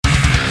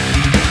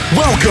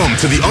Welcome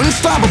to the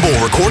Unstoppable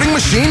Recording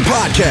Machine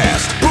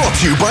Podcast, brought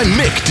to you by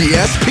Mic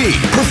DSP,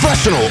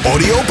 professional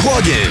audio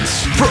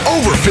plugins. For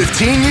over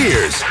 15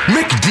 years,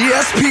 Mic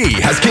DSP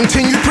has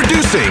continued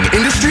producing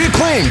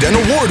industry-acclaimed and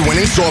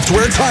award-winning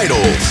software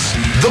titles.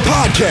 The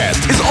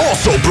podcast is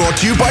also brought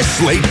to you by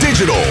Slate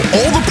Digital,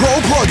 all the pro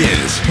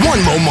plugins,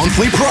 one low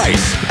monthly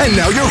price. And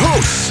now your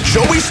hosts,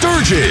 Joey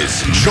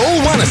Sturgis,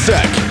 Joel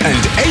Wanasek,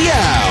 and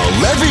Eyal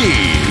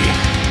Levy.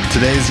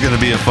 Today's going to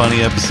be a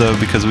funny episode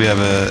because we have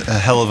a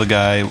hell of a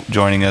guy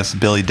joining us,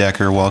 Billy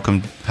Decker.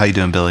 Welcome. How you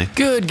doing, Billy?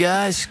 Good,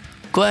 guys.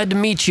 Glad to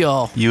meet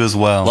y'all. You as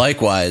well.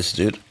 Likewise,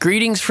 dude.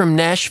 Greetings from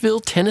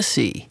Nashville,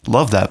 Tennessee.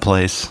 Love that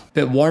place.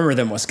 Bit warmer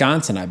than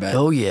Wisconsin, I bet.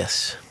 Oh,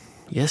 yes.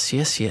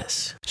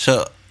 Yes.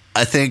 So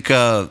I think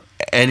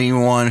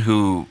anyone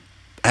who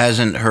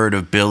hasn't heard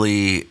of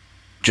Billy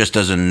just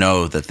doesn't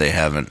know that they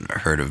haven't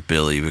heard of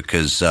Billy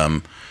because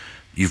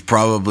you've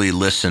probably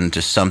listened to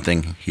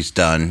something he's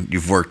done.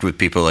 You've worked with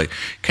people like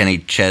Kenny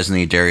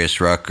Chesney, Darius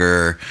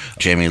Rucker,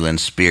 Jamie Lynn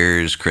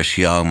Spears, Chris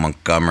Young,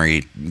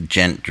 Montgomery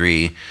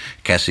Gentry,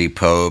 Cassie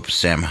Pope,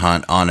 Sam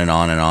Hunt, on and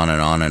on and on and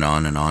on and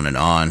on and on and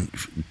on.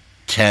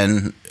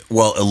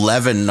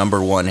 11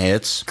 number one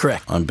hits.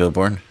 Correct. On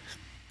Billboard.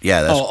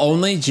 Yeah. That's,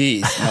 only?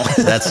 Jeez. No.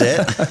 That's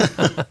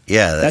it?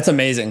 Yeah. That's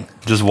amazing.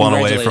 Just one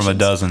away from a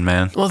dozen,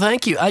 man. Well,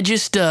 thank you. I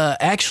just,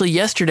 actually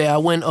yesterday I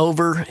went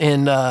over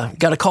and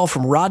got a call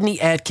from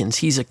Rodney Atkins.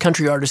 He's a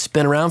country artist,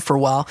 been around for a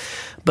while,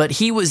 but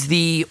he was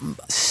the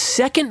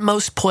second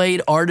most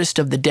played artist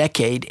of the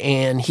decade,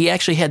 and he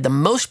actually had the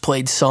most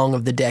played song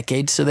of the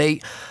decade, so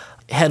they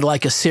had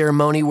like a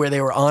ceremony where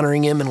they were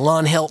honoring him, and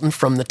Lon Helton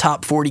from the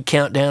Top 40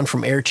 Countdown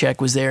from Aircheck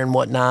was there and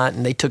whatnot,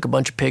 and they took a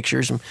bunch of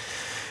pictures, and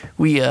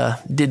we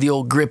did the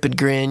old grip and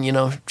grin,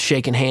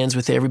 shaking hands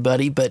with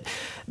everybody. But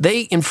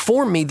they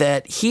informed me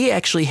that he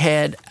actually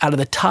had, out of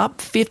the top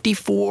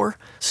 54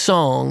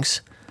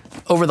 songs,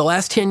 over the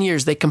last 10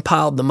 years, they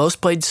compiled the most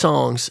played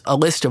songs, a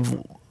list of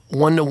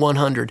 1 to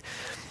 100.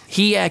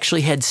 He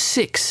actually had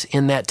 6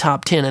 in that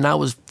top 10, and I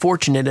was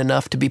fortunate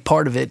enough to be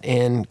part of it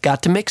and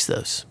got to mix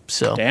those.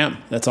 So, damn,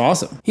 that's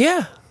awesome.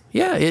 Yeah,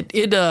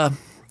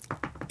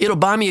 it'll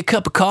buy me a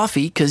cup of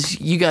coffee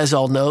because you guys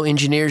all know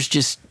engineers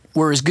just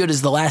were as good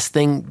as the last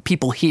thing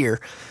people hear.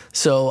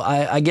 So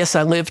I guess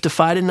I live to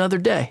fight another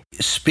day.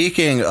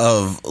 Speaking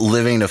of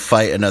living to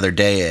fight another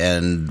day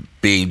and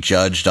being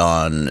judged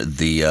on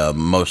the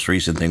most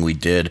recent thing we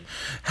did,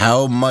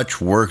 how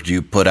much work do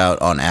you put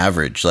out on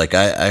average? Like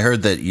I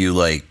heard that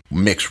you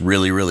mix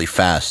really, really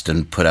fast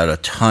and put out a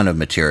ton of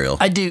material.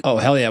 I do. Oh,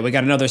 hell yeah. We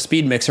got another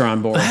speed mixer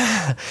on board.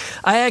 I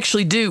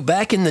actually do.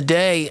 Back in the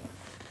day,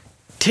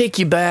 take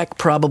you back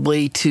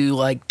probably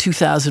to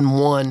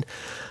 2001.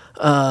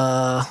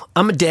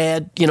 I'm a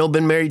dad,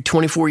 been married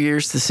 24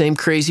 years to the same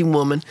crazy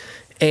woman,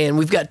 and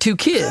we've got 2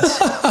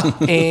 kids.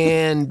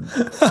 And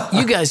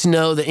you guys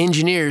know the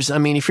engineers,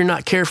 if you're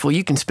not careful,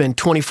 you can spend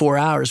 24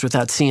 hours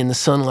without seeing the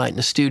sunlight in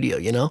the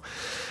studio,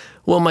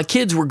 Well, my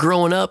kids were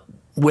growing up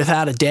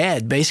without a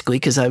dad, basically,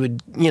 because I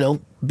would,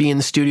 be in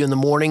the studio in the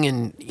morning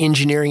and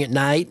engineering at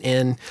night.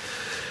 And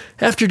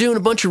after doing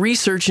a bunch of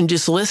research and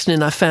just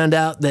listening, I found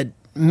out that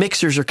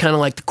mixers are kind of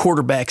like the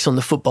quarterbacks on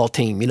the football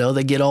team.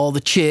 They get all the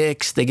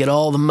chicks, they get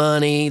all the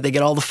money, they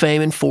get all the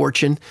fame and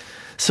fortune.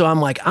 So I'm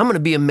like, I'm going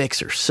to be a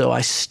mixer. So I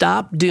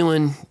stopped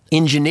doing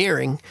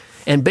engineering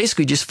and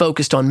basically just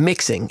focused on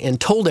mixing and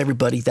told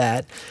everybody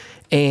that,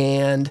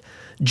 and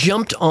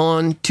jumped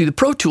on to the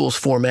Pro Tools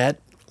format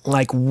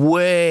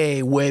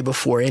way, way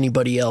before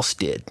anybody else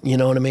did. You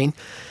know what I mean?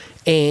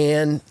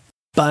 And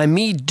by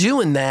me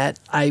doing that,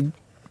 I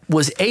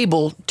was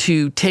able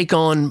to take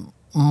on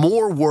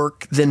more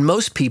work than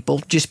most people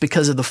just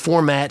because of the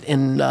format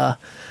and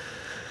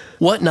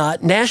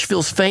whatnot.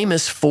 Nashville's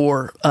famous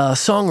for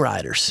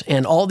songwriters,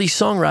 and all these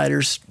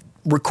songwriters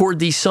record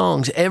these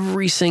songs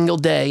every single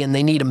day, and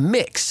they need them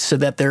mixed so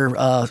that their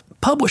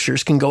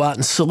publishers can go out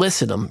and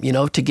solicit them,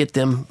 to get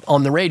them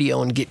on the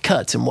radio and get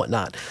cuts and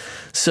whatnot.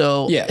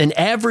 So An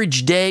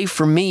average day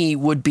for me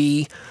would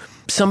be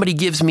somebody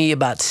gives me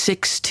about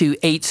 6 to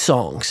 8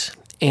 songs,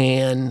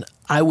 and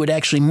I would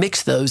actually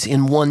mix those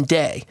in one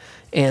day.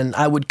 And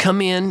I would come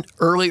in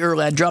early.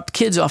 I'd drop the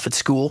kids off at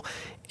school,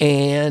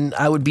 and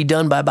I would be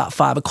done by about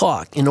 5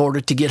 o'clock in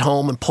order to get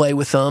home and play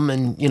with them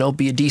and,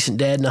 be a decent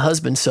dad and a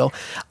husband. So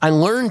I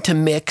learned to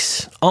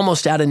mix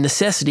almost out of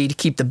necessity to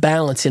keep the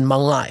balance in my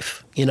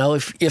life.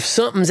 If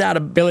something's out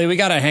of... Billy, we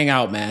got to hang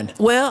out, man.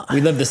 Well...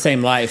 We live the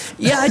same life.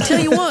 Yeah, I tell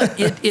you what,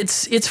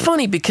 it's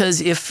funny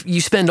because if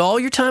you spend all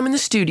your time in the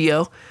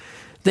studio,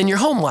 then your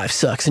home life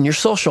sucks and your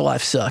social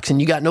life sucks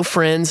and you got no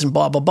friends and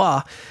blah, blah,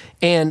 blah.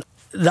 And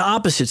the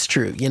opposite's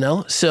true,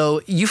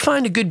 So you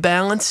find a good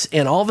balance,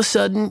 and all of a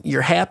sudden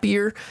you're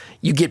happier.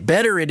 You get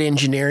better at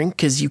engineering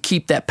because you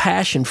keep that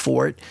passion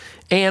for it,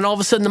 and all of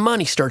a sudden the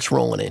money starts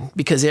rolling in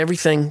because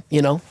everything,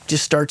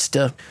 just starts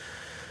to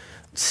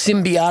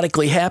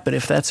symbiotically happen,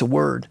 if that's a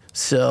word.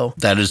 So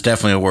that is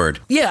definitely a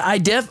word. Yeah,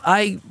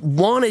 I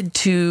wanted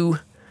to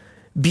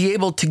be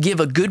able to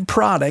give a good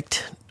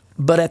product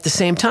But at the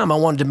same time, I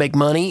wanted to make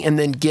money and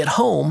then get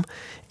home,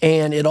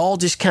 and it all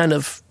just kind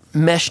of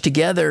meshed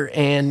together.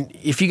 And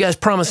if you guys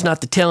promise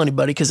not to tell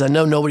anybody, because I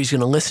know nobody's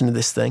going to listen to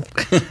this thing,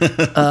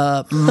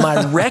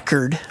 my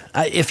record,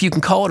 if you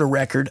can call it a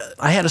record,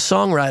 I had a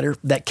songwriter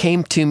that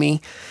came to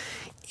me,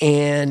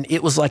 and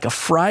it was like a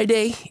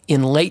Friday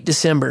in late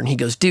December, and he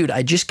goes, dude,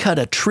 I just cut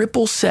a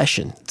triple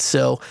session.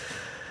 So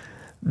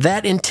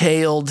that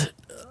entailed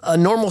a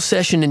normal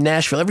session in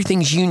Nashville.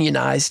 Everything's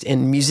unionized,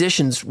 and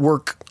musicians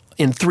work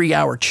in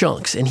 3-hour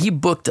chunks. And he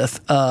booked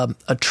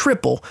a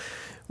triple,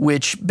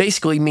 which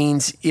basically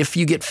means if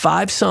you get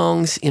 5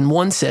 songs in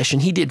one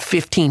session, he did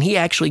 15. He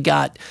actually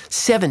got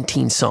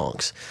 17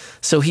 songs.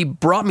 So he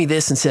brought me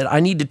this and said, I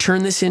need to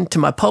turn this into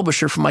my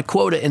publisher for my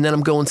quota, and then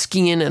I'm going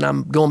skiing and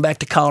I'm going back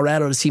to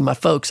Colorado to see my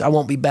folks. I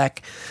won't be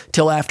back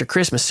till after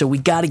Christmas. So we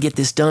got to get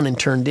this done and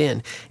turned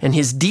in. And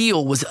his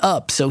deal was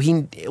up, so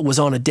he was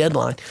on a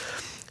deadline.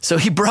 So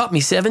he brought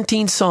me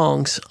 17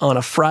 songs on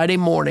a Friday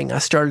morning. I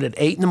started at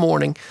 8 in the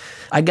morning.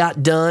 I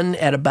got done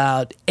at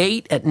about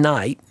 8 at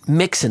night,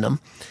 mixing them.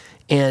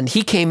 And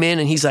he came in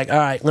and he's like, all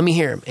right, let me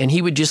hear him. And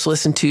he would just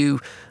listen to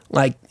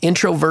like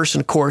intro, verse,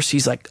 and chorus.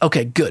 He's like,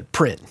 okay, good,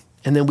 print.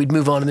 And then we'd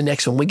move on to the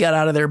next one. We got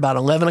out of there about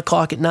 11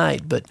 o'clock at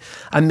night, but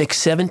I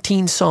mixed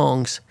 17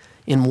 songs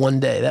in one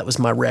day. That was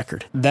my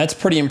record. That's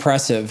pretty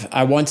impressive.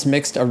 I once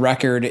mixed a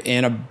record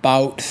in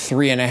about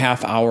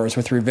 3.5 hours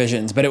with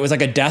revisions, but it was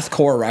like a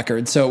deathcore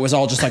record. So it was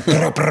all just like,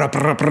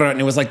 and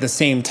it was like the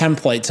same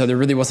template. So there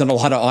really wasn't a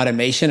lot of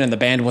automation, and the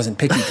band wasn't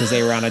picky because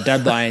they were on a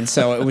deadline.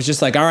 So it was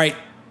just like, all right,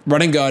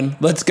 run and gun,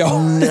 let's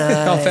go. Nice.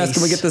 How fast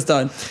can we get this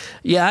done?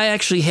 Yeah, I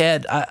actually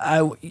had,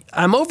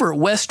 I'm over at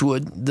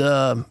Westwood,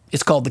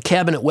 it's called the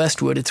Cabin at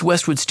Westwood. It's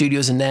Westwood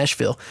Studios in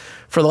Nashville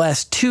for the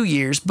last 2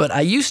 years, but I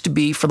used to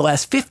be, for the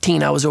last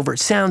 15, I was over at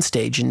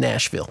Soundstage in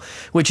Nashville,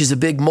 which is a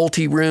big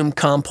multi-room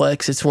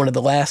complex. It's one of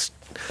the last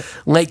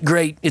late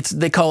great,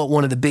 they call it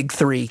one of the big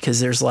 3 because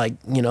there's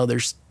like,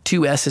 there's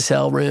 2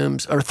 SSL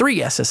rooms, or 3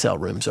 SSL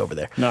rooms over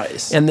there.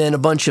 Nice. And then a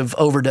bunch of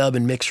overdub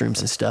and mix rooms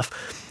and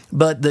stuff.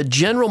 But the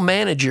general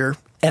manager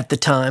at the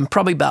time,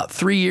 probably about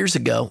 3 years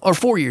ago, or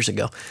 4 years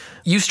ago,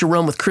 used to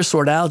run with Chris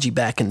Lord-Alge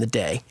back in the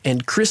day.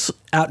 And Chris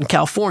out in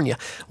California.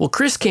 Well,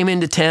 Chris came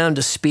into town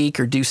to speak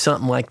or do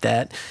something like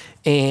that.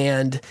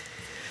 And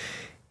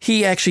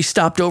he actually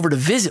stopped over to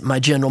visit my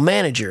general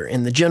manager.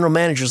 And the general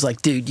manager's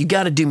like, dude, you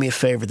got to do me a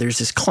favor. There's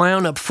this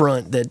clown up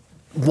front that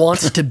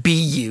wants to be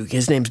you.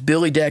 His name's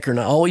Billy Decker, and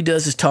all he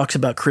does is talks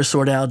about Chris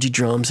Lord-Alge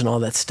drums and all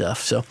that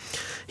stuff. So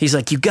he's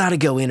like, you got to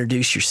go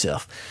introduce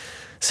yourself.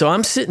 So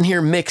I'm sitting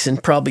here mixing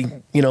probably,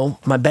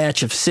 my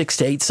batch of 6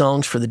 to 8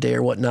 songs for the day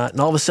or whatnot.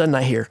 And all of a sudden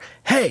I hear,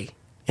 hey,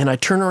 and I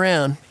turn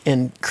around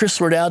and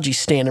Chris Lord-Alge's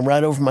standing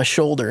right over my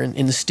shoulder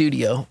in the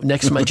studio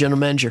next to my general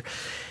manager.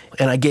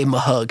 And I gave him a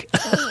hug.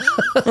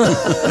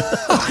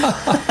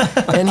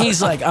 And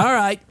he's like, all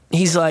right.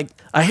 He's like,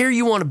 I hear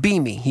you want to be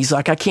me. He's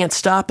like, I can't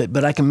stop it,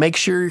 but I can make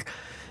sure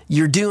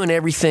you're doing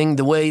everything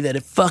the way that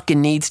it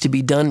fucking needs to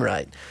be done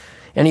right.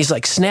 And he's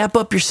like, snap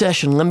up your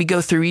session. Let me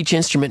go through each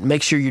instrument and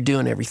make sure you're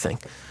doing everything.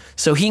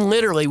 So we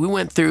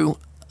went through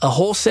a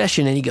whole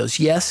session, and he goes,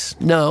 yes,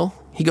 no.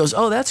 He goes,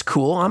 oh, that's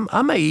cool.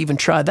 I may even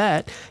try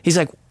that. He's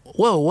like,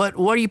 whoa, what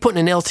are you putting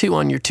an L2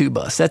 on your 2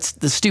 bus? That's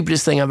the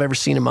stupidest thing I've ever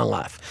seen in my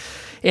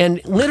life. And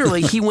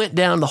literally he went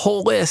down the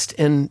whole list,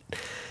 and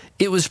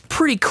it was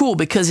pretty cool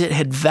because it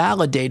had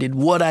validated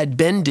what I'd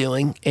been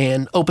doing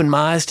and opened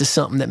my eyes to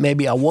something that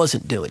maybe I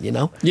wasn't doing,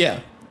 Yeah.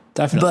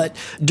 Definitely. But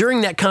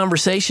during that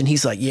conversation,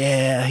 he's like,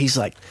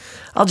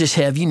 I'll just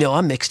have you know,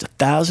 I mixed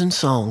 1,000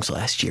 songs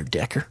last year,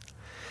 Decker.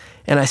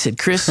 And I said,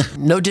 Chris,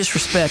 no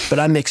disrespect, but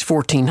I mixed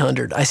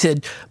 1,400. I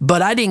said,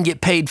 but I didn't get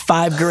paid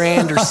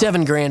 $5,000 or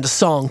 $7,000 a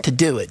song to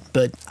do it,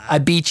 but I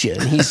beat you.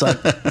 And he's like,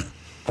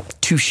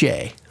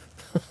 touche.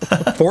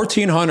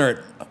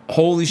 1,400.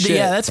 Holy shit.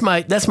 Yeah,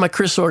 that's my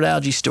Chris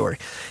Lord-Alge story.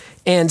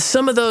 And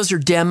some of those are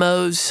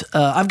demos.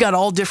 I've got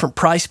all different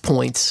price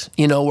points,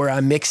 where I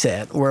mix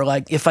at. Where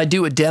like if I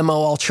do a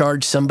demo, I'll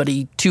charge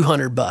somebody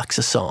 $200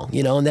 a song,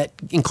 and that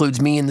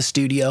includes me in the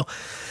studio.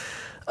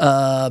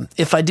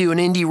 If I do an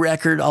indie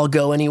record, I'll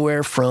go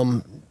anywhere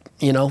from,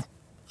 2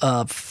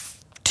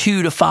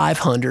 to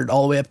 500,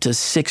 all the way up to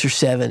 6 or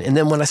 7. And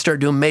then when I start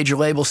doing major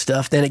label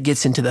stuff, then it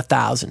gets into the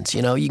thousands.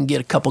 You can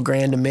get a couple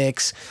grand to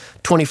mix,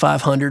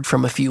 2,500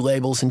 from a few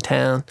labels in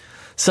town.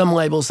 Some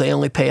labels, they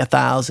only pay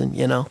 1,000,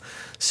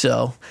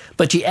 So,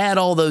 but you add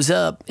all those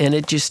up, and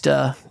it just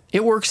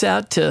it works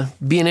out to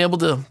being able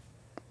to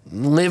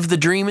live the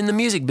dream in the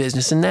music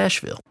business in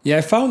Nashville. Yeah,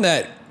 I found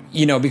that,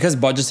 because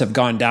budgets have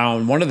gone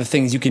down, one of the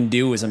things you can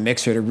do as a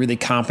mixer to really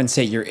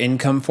compensate your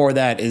income for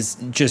that is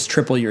just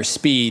triple your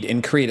speed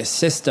and create a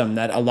system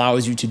that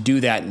allows you to do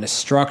that in a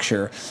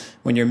structure.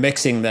 When you're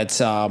mixing, that's,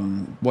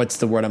 what's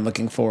the word I'm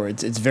looking for?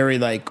 It's very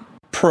like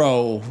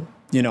pro,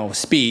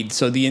 speed.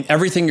 So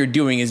everything you're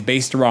doing is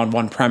based around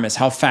one premise.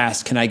 How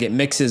fast can I get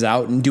mixes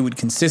out and do it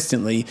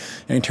consistently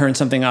and turn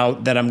something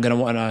out that I'm going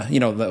to want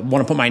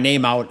to, put my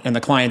name out and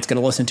the client's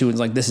going to listen to it and is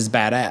like, this is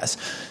badass.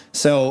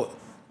 So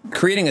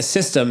creating a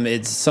system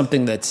is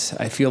something that's,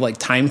 I feel like,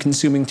 time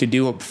consuming to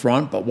do up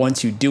front, but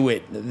once you do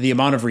it, the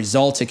amount of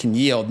results it can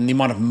yield and the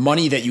amount of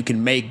money that you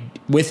can make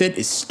with it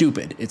is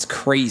stupid. It's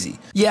crazy.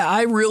 Yeah,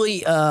 I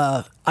really,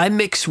 I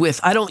mix with,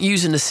 I don't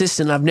use an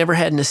assistant. I've never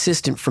had an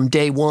assistant from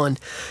day one,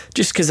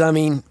 just because, I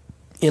mean,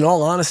 in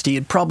all honesty,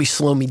 it'd probably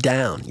slow me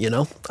down, you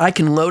know? I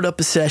can load up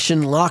a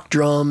session, lock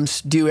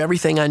drums, do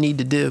everything I need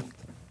to do.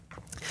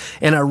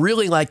 And I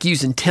really like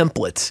using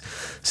templates.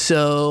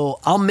 So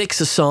I'll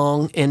mix a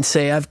song and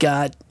say I've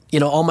got, you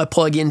know, all my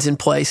plugins in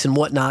place and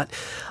whatnot.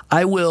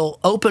 I will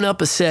open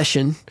up a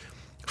session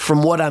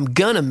from what I'm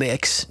gonna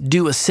mix,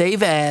 do a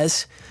save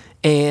as,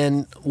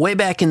 and way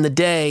back in the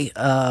day,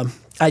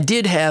 I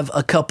did have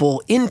a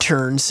couple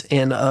interns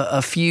and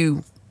a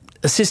few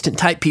assistant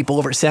type people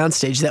over at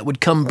Soundstage that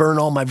would come burn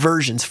all my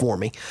versions for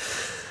me.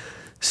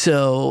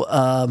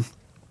 So,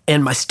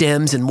 and my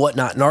stems and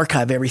whatnot and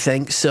archive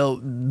everything. So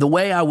the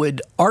way I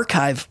would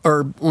archive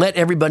or let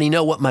everybody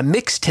know what my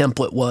mix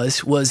template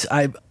was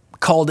I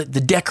called it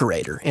the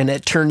decorator, and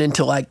it turned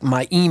into like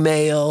my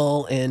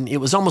email, and it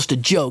was almost a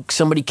joke.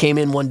 Somebody came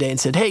in one day and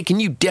said, "Hey, can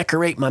you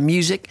decorate my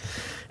music?"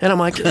 And I'm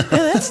like, yeah,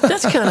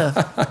 that's kind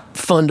of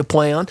fun to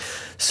play on.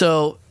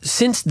 So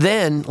since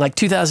then, like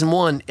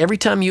 2001, every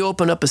time you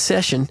open up a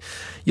session,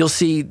 you'll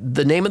see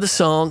the name of the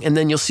song, and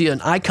then you'll see an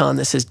icon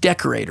that says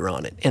decorator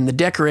on it. And the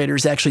decorator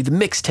is actually the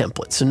mix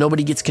template, so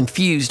nobody gets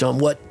confused on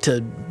what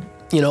to,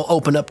 you know,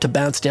 open up to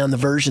bounce down the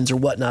versions or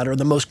whatnot, or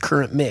the most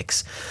current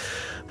mix.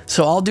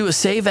 So I'll do a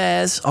save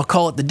as, I'll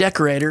call it the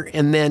decorator,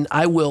 and then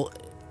I will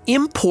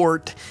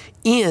import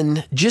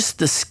in just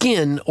the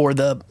skin or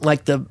the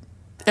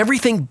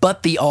everything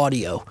but the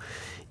audio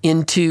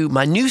into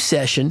my new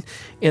session,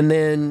 and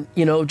then,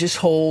 you know, just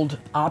hold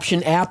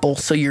Option Apple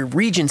so your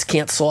regions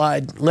can't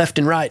slide left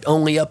and right,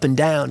 only up and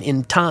down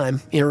in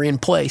time or in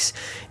place.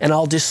 And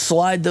I'll just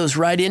slide those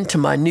right into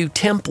my new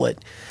template.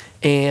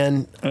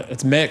 And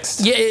it's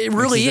mixed. Yeah, it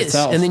really is.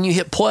 Itself. And then you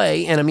hit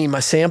play, and I mean, my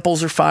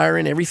samples are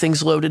firing,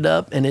 everything's loaded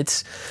up, and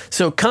it's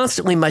so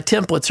constantly my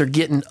templates are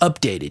getting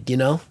updated, you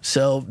know?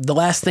 So the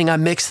last thing I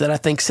mix that I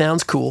think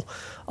sounds cool,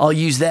 I'll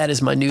use that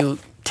as my new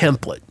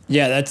template.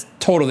 Yeah, that's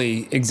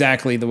totally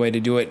exactly the way to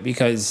do it,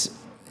 because,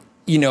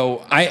 you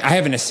know, I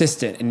have an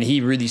assistant and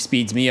he really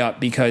speeds me up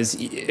because,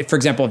 for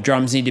example, if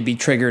drums need to be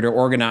triggered or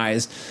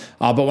organized,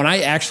 but when I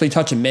actually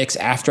touch a mix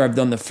after I've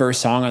done the first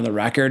song on the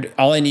record,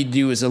 all I need to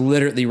do is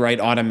literally write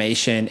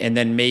automation and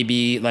then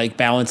maybe like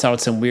balance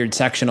out some weird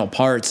sectional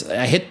parts.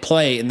 I hit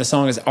play and the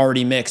song is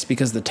already mixed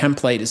because the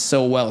template is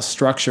so well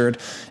structured.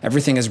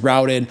 Everything is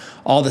routed,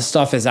 all the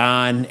stuff is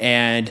on,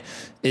 and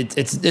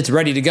it's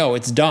ready to go.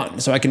 It's done.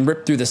 So I can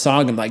rip through the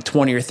song in like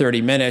 20 or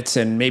 30 minutes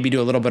and maybe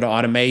do a little bit of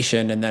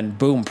automation and then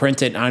boom,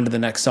 print it onto the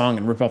next song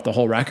and rip up the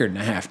whole record in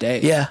a half day.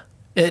 Yeah,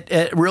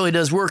 it really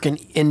does work. And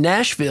in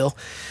Nashville,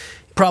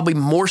 probably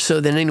more so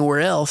than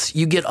anywhere else,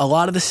 you get a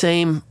lot of the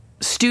same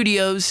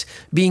studios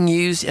being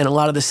used and a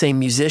lot of the same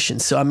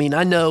musicians. So, I mean,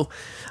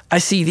 I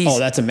see these. Oh,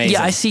 that's amazing.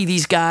 Yeah, I see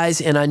these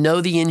guys and I know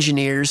the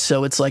engineers.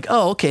 So it's like,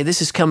 oh, okay,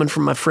 this is coming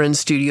from my friend's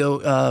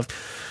studio,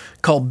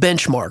 called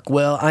Benchmark.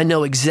 Well, I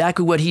know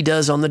exactly what he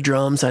does on the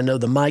drums. I know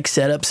the mic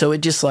setup. So it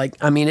just like,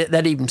 I mean,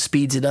 that even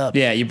speeds it up.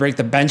 Yeah, you break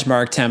the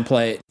Benchmark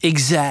template.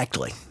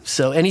 Exactly.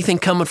 So anything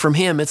coming from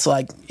him, it's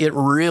like, it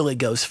really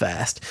goes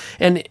fast.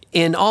 And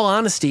in all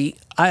honesty,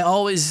 I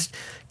always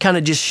kind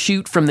of just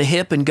shoot from the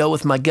hip and go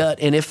with my gut.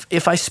 And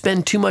if I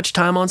spend too much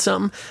time on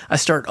something, I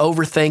start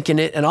overthinking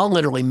it and I'll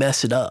literally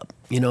mess it up.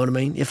 You know what I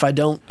mean? If I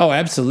don't... Oh,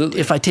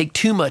 absolutely. If I take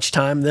too much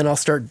time, then I'll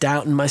start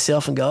doubting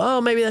myself and go, oh,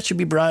 maybe that should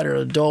be brighter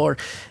or duller.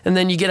 And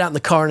then you get out in the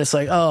car and it's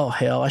like, oh,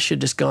 hell, I should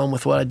have just gone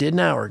with what I did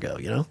an hour ago,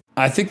 you know?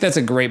 I think that's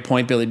a great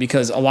point, Billy,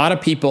 because a lot of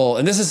people,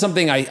 and this is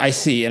something I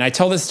see, and I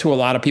tell this to a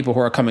lot of people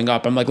who are coming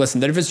up. I'm like, listen,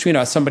 the difference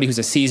between somebody who's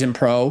a seasoned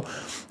pro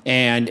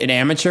and an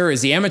amateur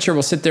is the amateur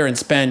will sit there and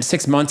spend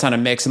 6 months on a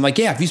mix. And like,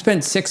 yeah, if you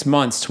spend 6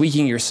 months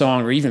tweaking your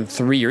song, or even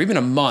 3, or even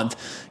a month,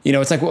 you know,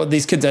 it's like, well,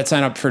 these kids that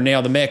sign up for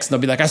Nail the Mix, and they'll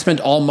be like, I spent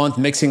all month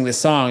mixing this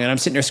song, and I'm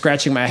sitting there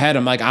scratching my head.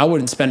 I'm like, I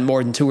wouldn't spend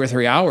more than 2 or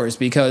 3 hours,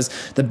 because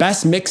the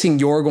best mixing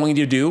you're going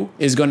to do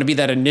is going to be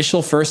that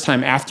initial first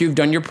time after you've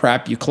done your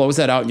prep, you close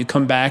that out and you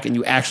come back and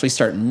you actually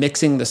start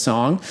mixing the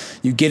song.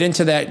 You get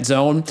into that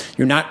zone.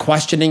 You're not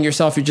questioning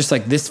yourself. You're just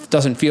like, this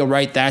doesn't feel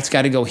right. That's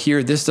got to go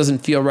here. This doesn't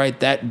feel right.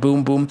 That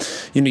boom, boom.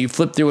 You know, you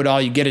flip through it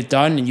all, you get it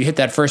done, and you hit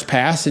that first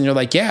pass and you're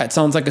like, yeah, it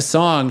sounds like a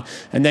song.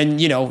 And then,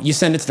 you know, you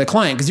send it to the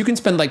client, because you can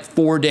spend like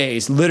 4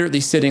 days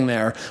literally sitting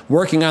there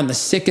working on the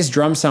sickest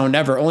drum sound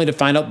ever, only to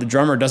find out the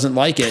drummer doesn't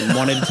like it and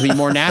wanted it to be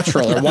more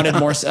natural or wanted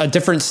more a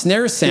different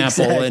snare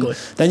sample. Exactly. And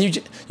then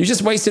you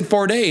just wasted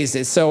 4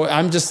 days. So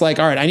I'm just like,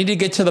 all right, I need to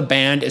get to the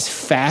band as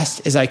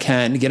fast as I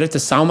can, get it to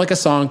sound like a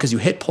song, because you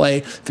hit play.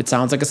 If it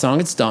sounds like a song,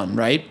 it's done,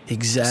 right?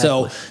 Exactly.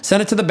 So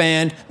send it to the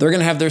band. They're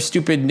going to have their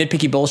stupid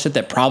nitpicky bullshit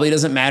that probably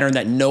doesn't matter and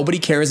that nobody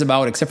cares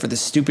about except for the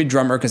stupid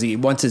drummer, because he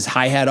wants his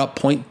hi-hat up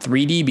 0.3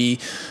 dB.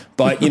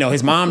 But, you know,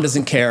 his mom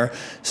doesn't care.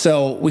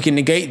 So we can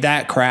negate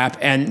that crap.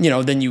 And, you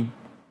know, then you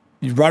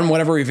you run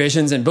whatever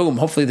revisions, and boom,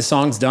 hopefully the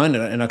song's done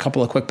in a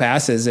couple of quick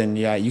passes, and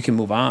yeah, you can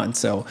move on.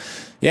 So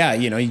yeah,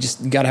 you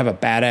got to have a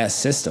badass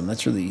system.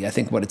 That's really, I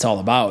think, what it's all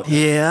about.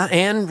 Yeah,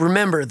 and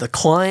remember, the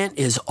client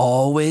is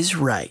always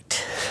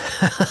right.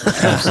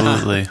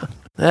 Absolutely.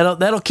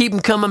 That'll keep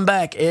them coming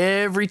back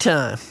every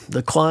time.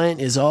 The client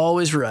is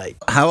always right.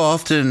 How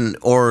often,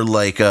 or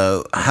like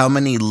how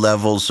many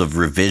levels of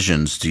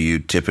revisions do you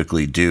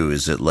typically do?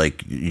 Is it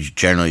like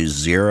generally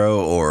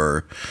 0,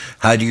 or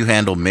how do you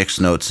handle mix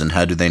notes, and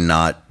how do they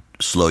not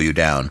slow you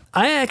down?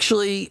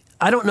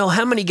 I don't know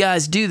how many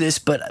guys do this,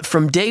 but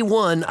from day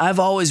one, I've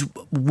always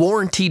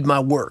warrantied my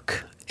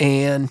work.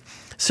 And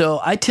so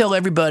I tell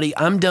everybody,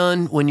 I'm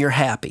done when you're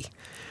happy.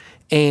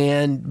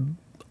 And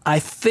I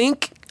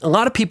think a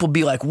lot of people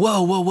be like,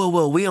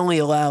 whoa, we only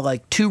allow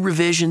like 2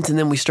 revisions and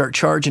then we start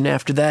charging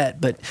after that.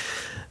 But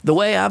the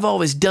way I've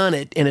always done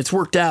it, and it's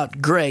worked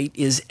out great,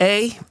 is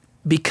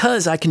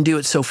because I can do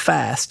it so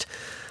fast,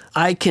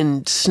 I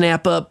can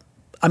snap up.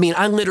 I mean,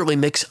 I literally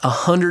mix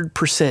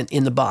 100%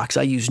 in the box.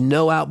 I use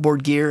no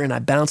outboard gear, and I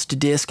bounce to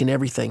disc and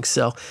everything.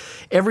 So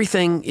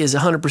everything is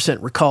 100%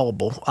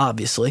 recallable,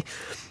 obviously.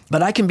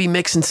 But I can be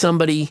mixing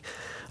somebody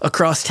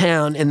across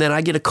town, and then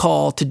I get a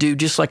call to do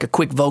just like a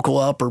quick vocal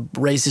up or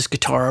raise this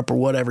guitar up or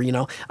whatever,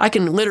 I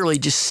can literally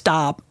just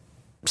stop,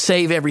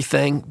 save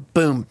everything,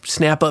 boom,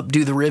 snap up,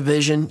 do the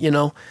revision,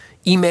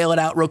 email it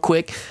out real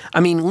quick.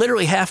 I mean,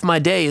 literally half my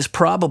day is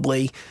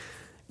probably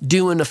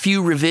doing a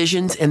few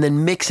revisions and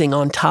then mixing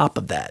on top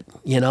of that,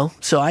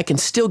 So I can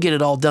still get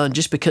it all done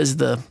just because of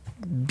the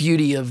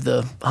beauty of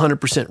the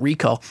 100%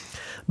 recall.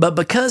 But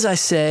because I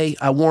say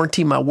I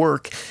warranty my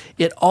work,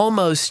 it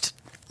almost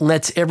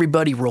lets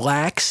everybody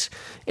relax,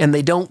 and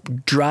they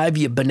don't drive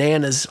you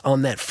bananas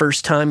on that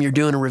first time you're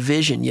doing a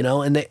revision,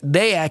 and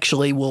they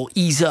actually will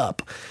ease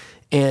up.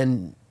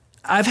 And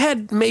I've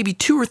had maybe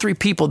 2 or 3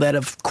 people that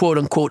have quote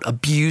unquote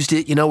abused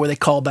it, where they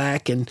call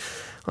back and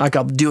like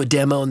I'll do a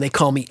demo and they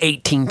call me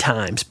 18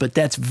 times, but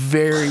that's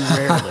very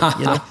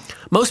rarely,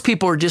 Most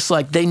people are just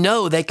like, they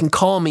know they can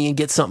call me and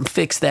get something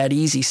fixed that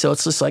easy. So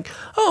it's just like,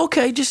 oh,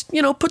 okay, just,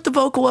 put the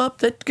vocal up.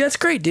 That's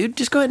great, dude.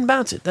 Just go ahead and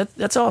bounce it.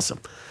 That's awesome.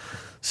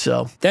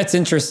 So that's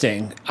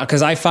interesting,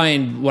 because I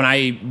find when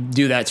I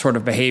do that sort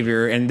of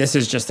behavior, and this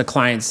is just the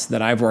clients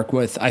that I've worked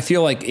with, I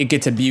feel like it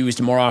gets abused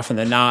more often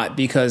than not,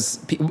 because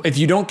if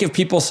you don't give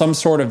people some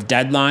sort of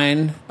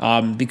deadline,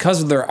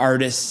 because of their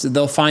artists,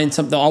 they'll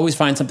always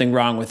find something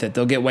wrong with it.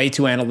 They'll get way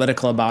too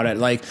analytical about it.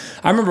 Like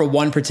I remember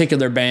one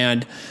particular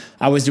band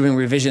I was doing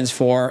revisions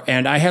for,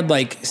 and I had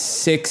like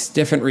 6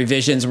 different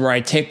revisions where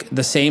I take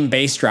the same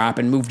bass drop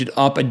and moved it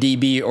up a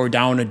dB or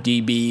down a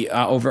dB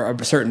over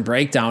a certain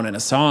breakdown in a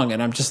song.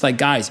 And I'm just like,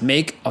 guys,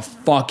 make a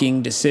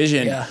fucking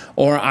decision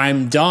or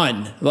I'm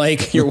done.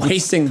 Like, you're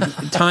wasting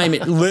time.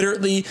 It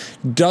literally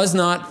does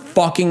not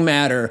fucking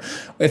matter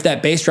if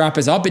that bass drop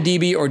is up a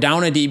dB or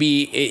down a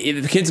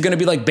dB. The kid's going to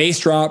be like, bass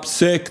drop,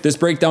 sick, this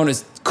breakdown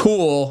is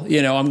cool.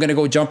 I'm going to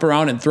go jump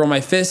around and throw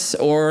my fists,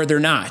 or they're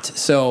not.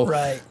 So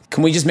right.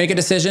 Can we just make a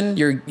decision?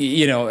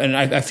 And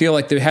I feel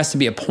like there has to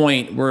be a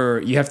point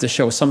where you have to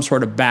show some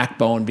sort of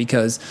backbone,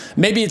 because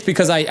maybe it's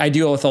because I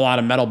deal with a lot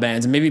of metal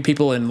bands, and maybe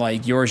people in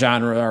like your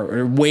genre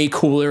are way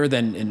cooler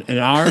than in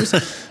ours.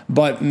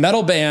 But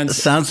metal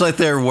bands, sounds like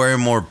they're way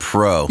more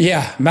pro.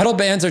 Yeah, metal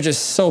bands are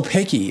just so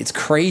picky. It's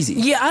crazy.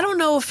 Yeah, I don't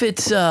know if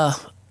it's.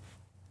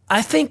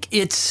 I think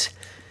it's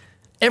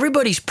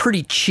everybody's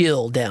pretty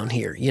chill down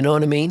here. You know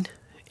what I mean?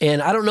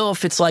 And I don't know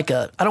if it's like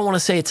I don't want to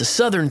say it's a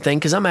southern thing,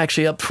 because I'm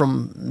actually up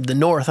from the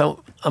north.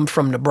 I'm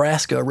from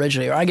Nebraska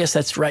originally, or I guess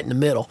that's right in the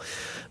middle.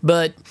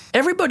 But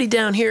everybody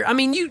down here, I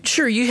mean, you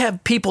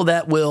have people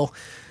that will,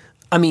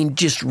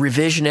 just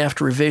revision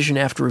after revision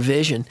after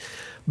revision.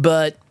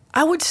 But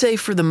I would say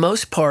for the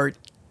most part,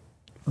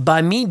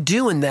 by me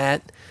doing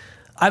that,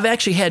 I've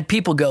actually had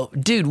people go,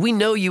 dude, we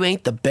know you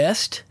ain't the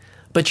best,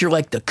 but you're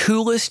like the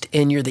coolest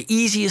and you're the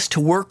easiest to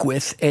work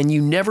with, and you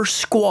never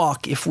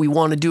squawk if we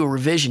want to do a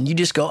revision. You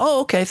just go,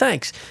 oh, okay,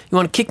 thanks. You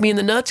want to kick me in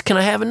the nuts? Can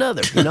I have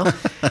another?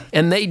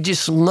 And they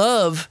just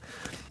love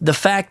the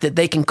fact that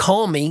they can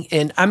call me.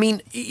 And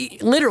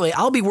literally,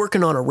 I'll be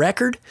working on a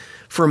record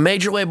for a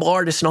major label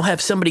artist, and I'll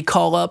have somebody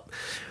call up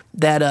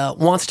that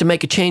wants to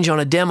make a change on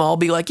a demo. I'll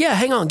be like, yeah,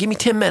 hang on, give me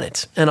 10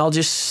 minutes. And I'll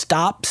just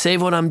stop,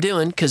 save what I'm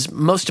doing, because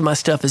most of my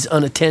stuff is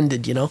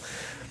unattended,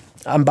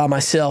 I'm by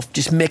myself,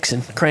 just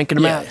mixing, cranking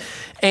them out.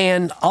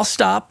 And I'll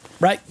stop,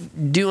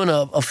 doing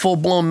a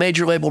full-blown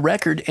major label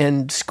record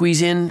and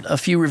squeeze in a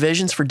few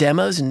revisions for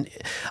demos. And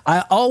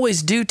I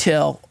always do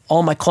tell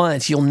all my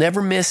clients, you'll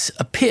never miss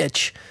a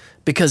pitch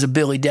because of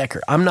Billy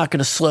Decker. I'm not going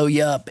to slow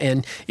you up.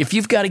 And if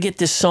you've got to get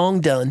this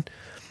song done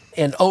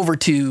and over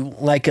to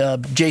like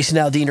Jason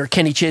Aldean or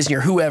Kenny Chesney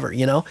or whoever,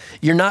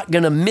 you're not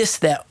going to miss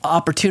that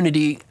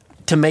opportunity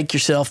to make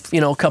yourself,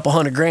 a couple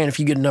 $100,000 if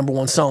you get a number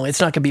 1 song. It's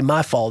not going to be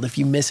my fault if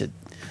you miss it.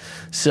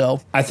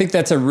 So I think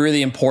that's a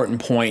really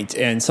important point,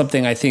 and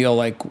something I feel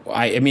like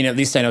at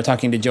least I know,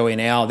 talking to Joey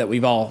and Al, that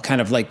we've all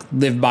kind of like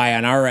lived by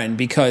on our end,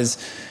 because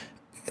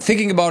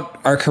thinking about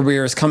our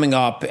careers coming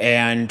up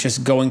and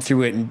just going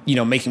through it and,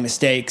 making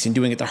mistakes and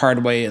doing it the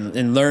hard way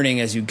and learning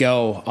as you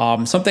go.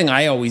 Something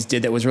I always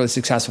did that was really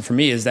successful for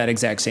me is that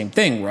exact same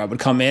thing where I would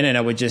come in and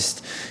I would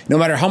just, no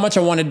matter how much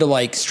I wanted to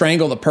like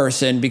strangle the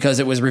person because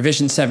it was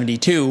revision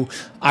 72,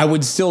 I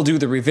would still do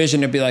the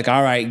revision and be like,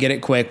 all right, get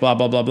it quick, blah,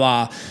 blah, blah,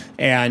 blah.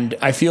 And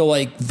I feel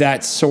like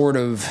that sort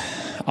of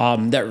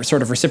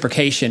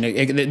reciprocation,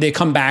 they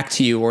come back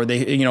to you, or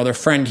they, their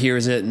friend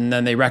hears it and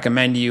then they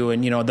recommend you,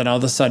 and then all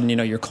of a sudden,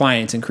 your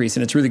clients increase,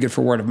 and it's really good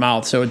for word of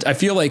mouth. So I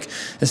feel like,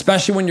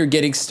 especially when you're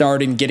getting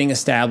started, getting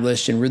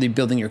established, and really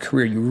building your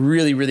career, you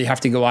really, really have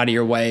to go out of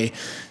your way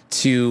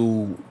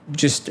to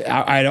just,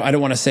 I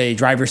don't want to say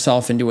drive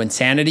yourself into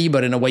insanity,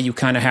 but in a way you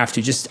kind of have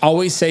to just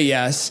always say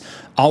yes,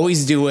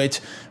 always do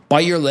it.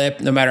 Bite your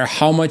lip, no matter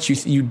how much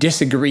you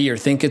disagree or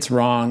think it's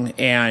wrong.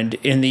 And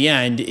in the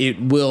end,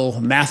 it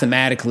will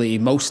mathematically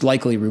most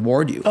likely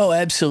reward you. Oh,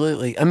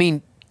 absolutely. I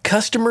mean,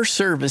 customer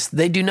service,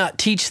 they do not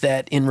teach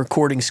that in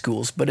recording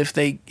schools. But if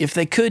they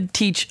could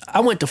teach,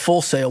 I went to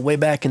Full Sail way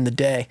back in the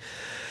day.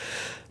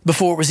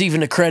 Before it was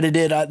even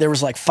accredited, there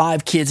was like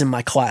 5 kids in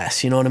my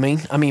class. You know what I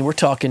mean? I mean, we're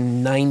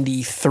talking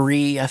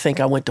 93. I think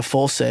I went to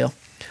Full Sail.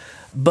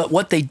 But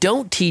what they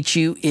don't teach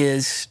you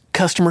is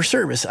customer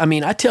service. I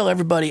mean, I tell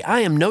everybody I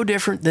am no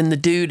different than the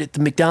dude at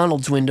the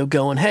McDonald's window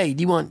going, hey,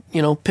 do you want,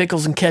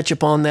 pickles and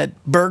ketchup on that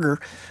burger?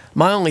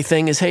 My only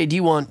thing is, hey, do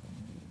you want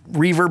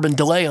reverb and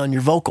delay on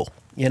your vocal?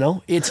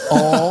 It's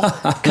all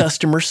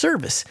customer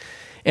service.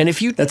 And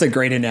that's a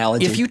great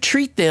analogy. If you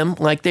treat them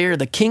like they're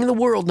the king of the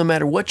world, no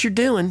matter what you're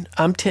doing,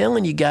 I'm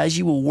telling you guys,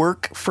 you will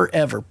work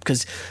forever,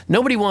 because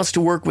nobody wants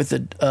to work with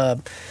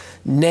a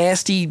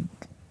nasty,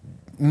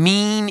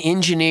 mean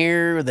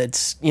engineer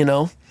that's,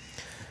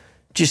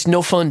 just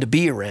no fun to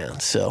be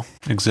around. So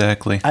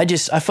exactly. I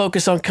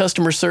focus on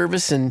customer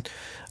service, and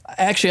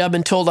actually I've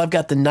been told I've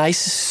got the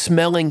nicest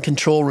smelling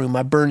control room.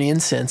 I burn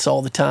incense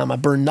all the time. I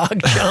burn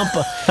Nag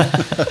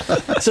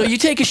Champa. So you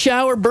take a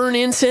shower, burn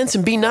incense,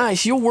 and be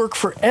nice. You'll work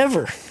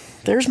forever.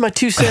 There's my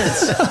 2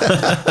 cents.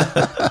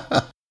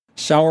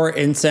 Shower,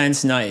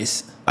 incense,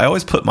 nice. I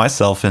always put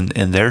myself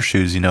in their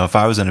shoes. If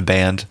I was in a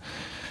band,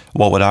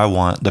 what would I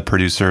want the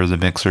producer or the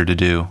mixer to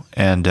do?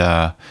 And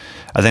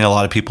I think a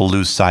lot of people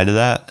lose sight of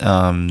that.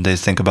 They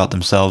think about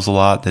themselves a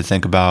lot. They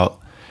think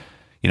about,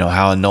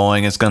 how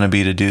annoying it's going to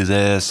be to do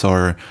this,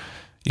 or,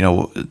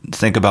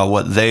 think about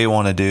what they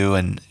want to do.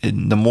 And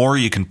the more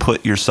you can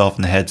put yourself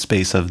in the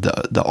headspace of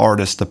the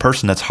artist, the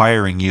person that's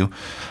hiring you,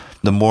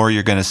 the more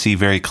you're going to see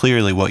very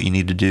clearly what you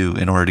need to do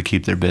in order to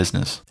keep their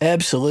business.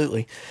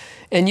 Absolutely.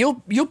 And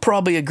you'll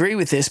probably agree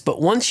with this, but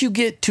once you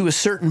get to a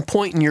certain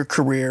point in your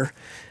career,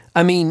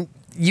 I mean,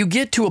 you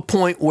get to a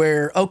point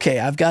where, okay,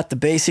 I've got the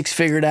basics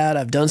figured out.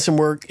 I've done some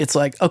work. It's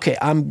like, okay,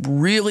 I'm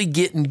really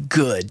getting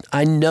good.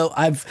 I know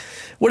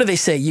what do they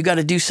say? You got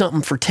to do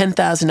something for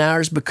 10,000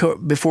 hours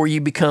before you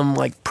become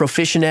like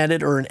proficient at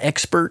it or an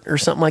expert or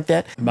something like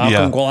that.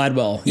 Malcolm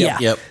Gladwell.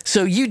 Yep. Yep.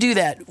 So you do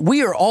that.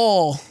 We are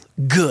all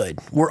good.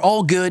 We're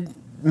all good,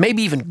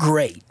 maybe even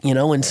great,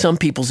 in some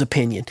people's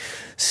opinion.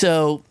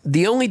 So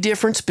the only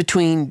difference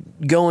between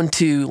going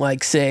to,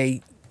 like,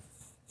 say,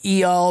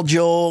 Eyal,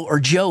 Joel, or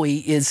Joey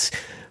is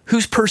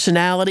whose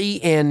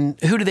personality and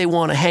who do they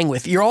want to hang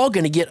with. You're all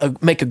going to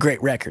make a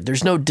great record.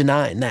 There's no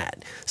denying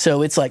that.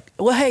 So it's like,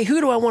 well, hey, who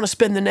do I want to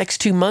spend the next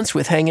 2 months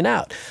with hanging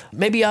out?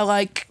 Maybe I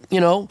like,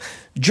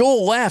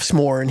 Joel laughs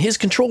more and his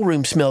control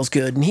room smells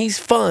good and he's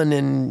fun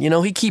and,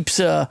 he keeps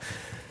the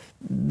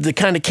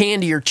kind of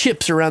candy or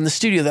chips around the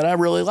studio that I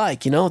really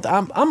like. I'm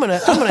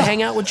gonna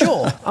hang out with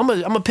Joel. I'm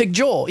gonna pick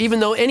Joel, even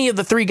though any of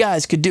the 3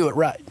 guys could do it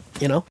right.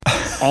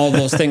 All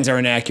those things are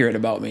inaccurate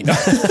about me.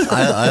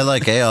 I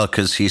like Eyal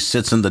because he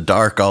sits in the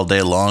dark all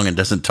day long and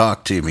doesn't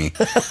talk to me.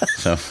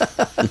 So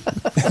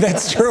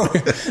that's true.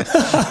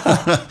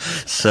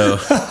 So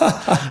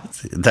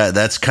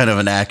that's kind of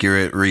an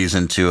accurate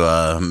reason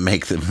to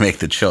make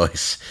the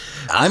choice.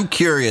 I'm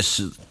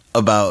curious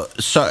about.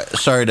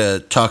 Sorry to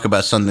talk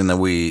about something that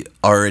we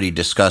already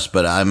discussed,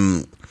 but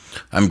I'm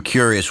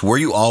curious. Were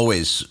you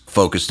always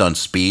focused on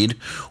speed,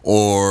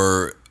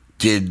 or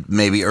did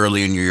maybe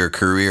early in your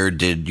career,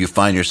 did you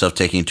find yourself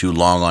taking too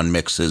long on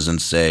mixes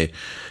and say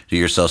to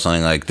yourself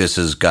something like, this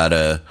has got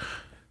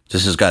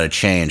to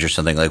change or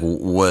something? Like,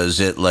 was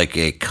it like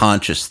a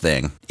conscious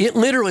thing? It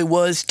literally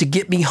was to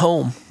get me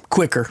home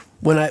quicker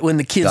when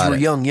the kids were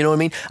young. You know what I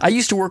mean? I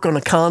used to work on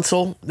a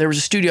console. There was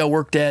a studio I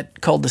worked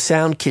at called the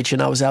Sound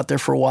Kitchen. I was out there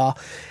for a while.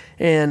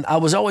 And I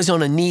was always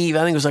on a Neve.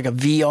 I think it was like a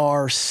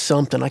VR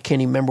something. I can't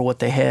even remember what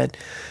they had.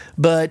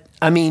 But,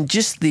 I mean,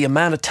 just the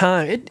amount of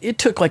time. It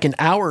took like an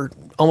hour,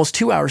 almost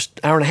 2 hours,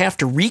 hour and a half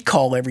to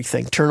recall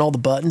everything, turn all the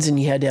buttons, and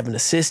you had to have an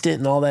assistant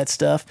and all that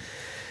stuff.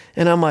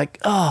 And I'm like,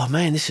 oh,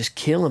 man, this is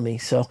killing me.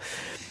 So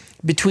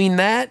between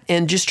that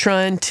and just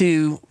trying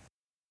to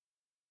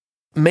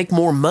make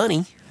more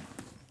money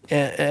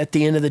at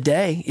the end of the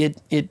day,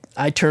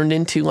 I turned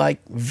into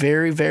like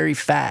very, very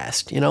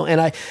fast,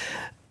 And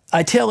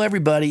I tell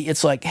everybody,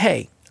 it's like,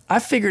 hey, I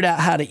figured out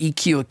how to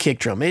EQ a kick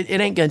drum. It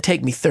ain't going to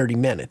take me 30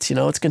 minutes,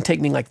 it's going to take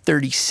me like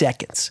 30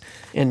 seconds,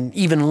 and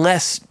even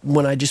less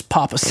when I just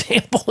pop a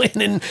sample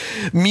in and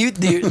mute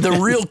the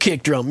real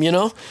kick drum,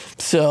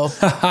 So,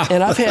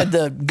 and I've had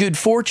the good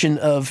fortune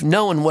of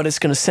knowing what it's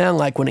going to sound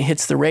like when it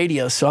hits the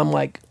radio. So I'm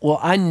like, well,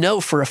 I know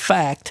for a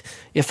fact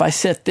if I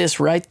set this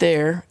right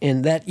there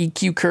in that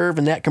EQ curve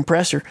and that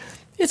compressor,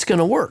 it's going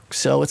to work.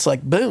 So it's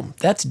like, boom,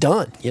 that's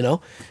done,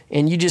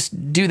 And you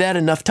just do that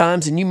enough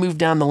times and you move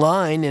down the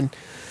line, and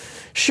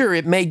sure,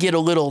 it may get a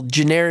little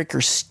generic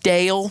or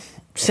stale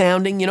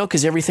sounding,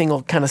 because everything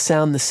will kind of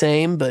sound the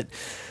same, but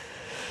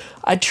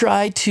I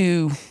try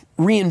to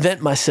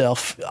reinvent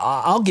myself.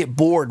 I'll get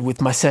bored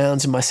with my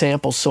sounds and my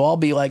samples, so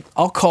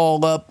I'll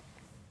call up,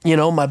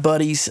 my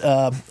buddies.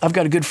 I've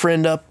got a good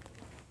friend up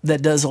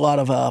that does a lot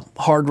of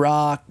hard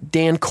rock,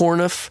 Dan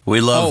Corniff.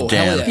 We love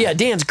Dan. Yeah,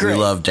 Dan's great. We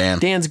love Dan.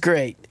 Dan's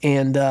great.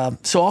 And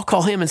so I'll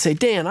call him and say,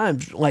 Dan, I'm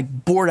like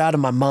bored out of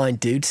my mind,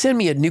 dude. Send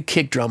me a new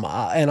kick drum,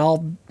 and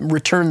I'll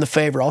return the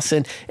favor. I'll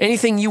send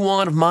anything you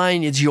want of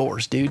mine, it's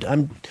yours, dude.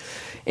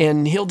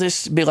 And he'll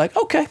just be like,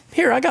 okay,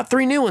 here, I got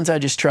 3 new ones I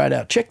just tried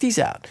out. Check these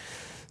out.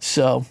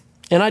 So,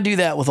 and I do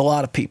that with a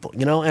lot of people,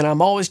 and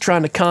I'm always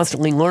trying to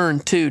constantly learn,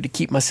 too, to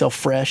keep myself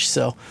fresh.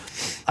 So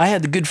I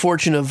had the good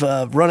fortune of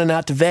running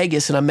out to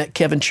Vegas, and I met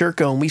Kevin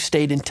Churko, and we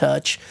stayed in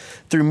touch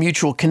through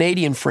mutual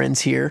Canadian friends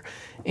here.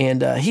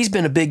 And he's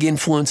been a big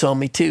influence on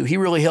me, too. He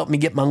really helped me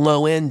get my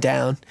low end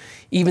down.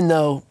 Even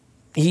though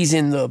he's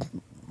in the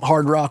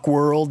hard rock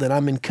world and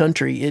I'm in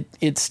country,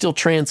 it still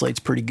translates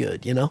pretty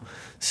good,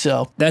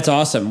 So that's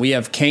awesome. We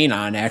have Kane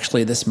on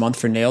actually this month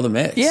for Nail the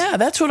Mix. Yeah,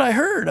 that's what I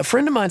heard. A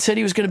friend of mine said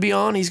he was going to be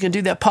on. He's going to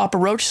do that Papa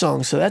Roach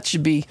song, so that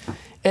should be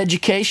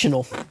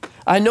educational.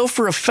 I know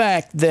for a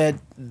fact that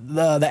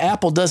the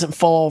apple doesn't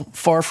fall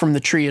far from the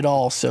tree at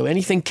all. So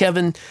anything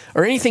Kevin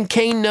or anything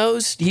Kane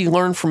knows, he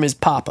learned from his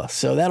papa.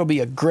 So that'll be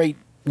a great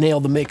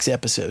Nail the Mix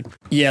episode.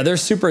 Yeah, they're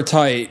super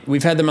tight.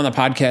 We've had them on the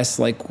podcast.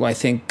 I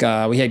think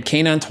we had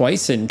Kane on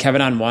twice and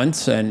Kevin on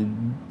once,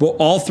 and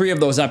all 3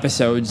 of those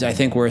episodes I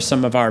think were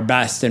some of our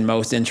best and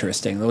most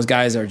interesting. Those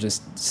guys are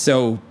just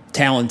so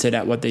talented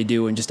at what they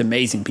do and just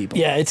amazing people.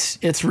 Yeah,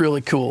 it's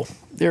really cool.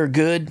 They're a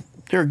good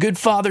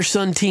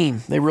father-son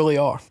team. They really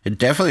are.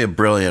 Definitely a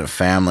brilliant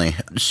family.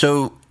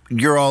 So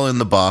you're all in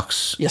the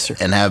box. Yes, sir.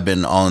 And have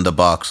been all in the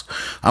box.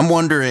 I'm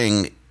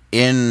wondering,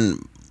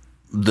 in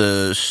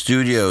the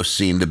studio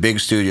scene, the big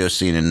studio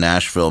scene in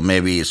Nashville,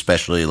 maybe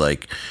especially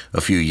like a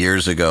few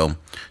years ago,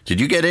 did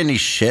you get any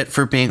shit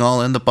for being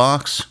all in the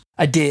box?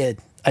 I did.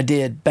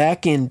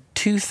 Back in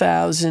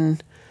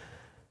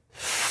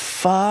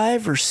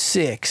 2005 or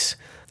 6.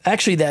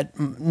 Actually, that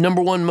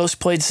number 1 most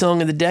played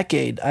song of the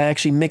decade, I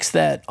actually mixed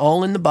that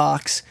all in the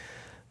box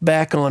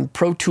back on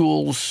Pro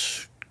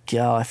Tools.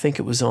 Yeah, I think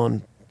it was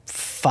on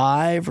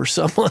 5 or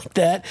something like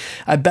that.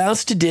 I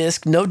bounced to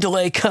disc, no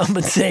delay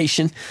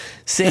compensation.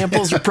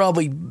 Samples are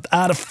probably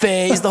out of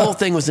phase. The whole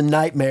thing was a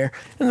nightmare.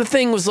 And the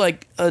thing was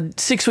like a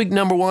 6-week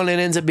number 1. It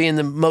ends up being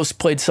the most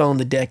played song of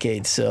the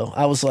decade. So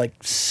I was like,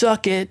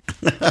 suck it.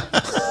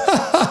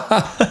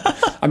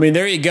 I mean,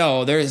 there you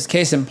go. There's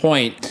case in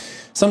point.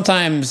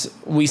 Sometimes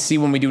we see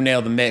when we do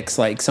Nail the Mix,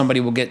 like somebody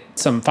will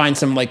find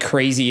some like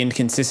crazy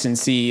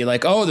inconsistency,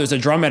 like, oh, there's a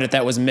drum edit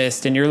that was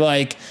missed. And you're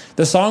like,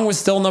 the song was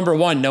still number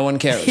 1. No one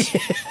cares.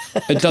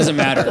 It doesn't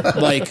matter.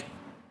 Like,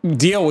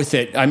 deal with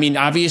it. I mean,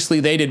 obviously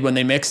they did when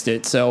they mixed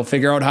it. So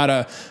figure out how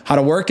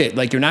to work it.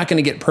 Like, you're not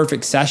going to get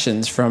perfect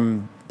sessions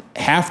from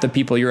half the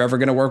people you're ever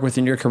going to work with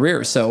in your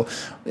career. So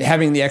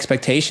having the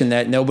expectation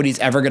that nobody's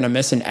ever going to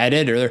miss an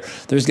edit or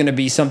there's going to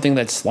be something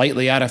that's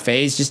slightly out of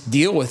phase, just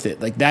deal with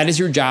it. Like, that is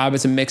your job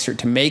as a mixer,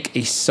 to make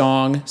a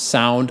song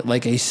sound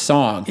like a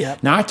song.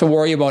 Yep. Not to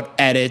worry about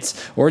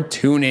edits or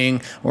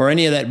tuning or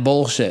any of that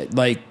bullshit.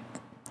 Like,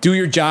 do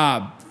your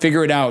job,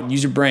 figure it out,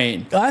 use your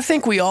brain. I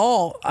think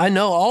I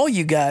know all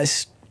you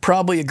guys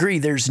probably agree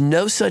there's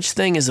no such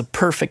thing as a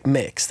perfect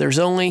mix. There's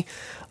only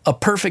a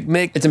perfect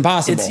mix. It's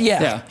impossible.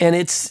 And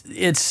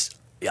it's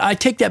I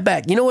take that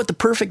back. You know what the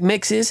perfect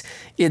mix is?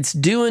 It's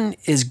doing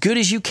as good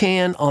as you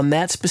can on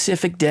that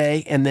specific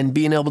day and then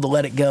being able to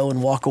let it go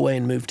and walk away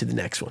and move to the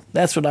next one.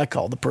 That's what I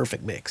call the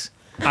perfect mix.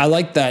 I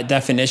like that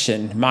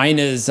definition. Mine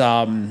is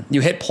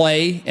you hit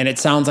play and it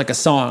sounds like a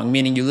song,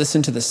 meaning you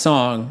listen to the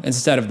song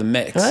instead of the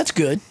mix. Oh, that's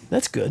good.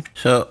 That's good.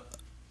 So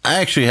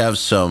I actually have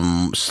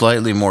some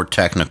slightly more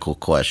technical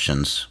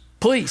questions.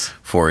 Please.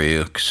 For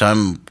you, because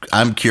I'm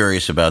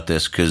curious about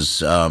this,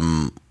 because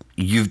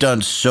you've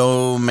done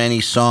so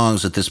many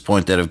songs at this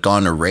point that have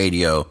gone to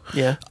radio.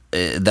 Yeah.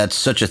 That's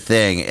such a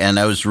thing. And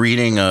I was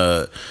reading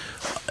an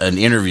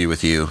interview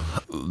with you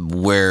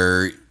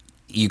where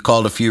you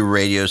called a few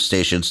radio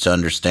stations to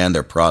understand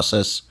their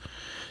process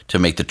to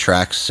make the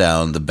tracks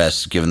sound the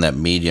best given that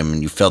medium,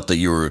 and you felt that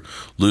you were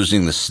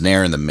losing the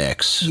snare in the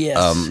mix. Yes.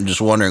 I'm just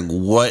wondering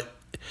what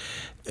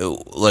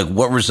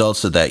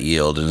results did that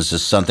yield, and is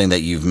this something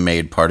that you've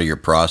made part of your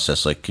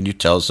process? Like, can you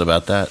tell us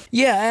about that?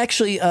 Yeah,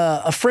 actually,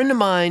 a friend of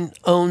mine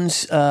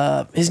owns,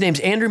 his name's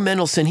Andrew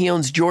Mendelson. He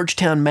owns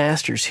Georgetown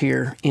Masters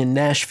here in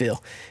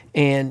Nashville.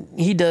 and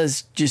he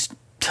does just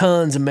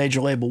tons of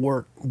major label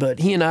work. But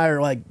he and I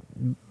are like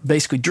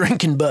basically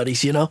drinking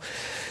buddies, you know?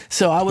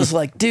 So I was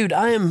like, dude,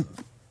 the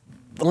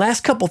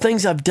last couple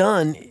things I've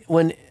done,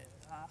 when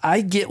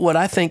I get what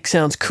I think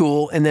sounds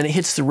cool and then it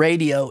hits the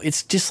radio,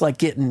 it's just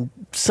like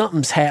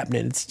something's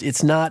happening.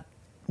 It's not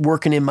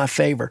working in my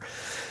favor.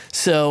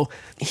 So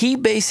he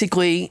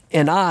basically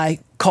and I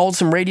called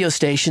some radio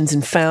stations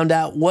and found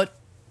out what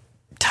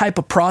type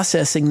of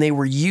processing they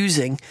were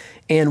using,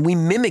 and we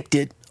mimicked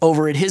it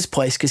over at his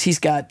place because he's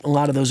got a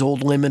lot of those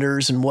old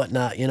limiters and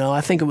whatnot. You know,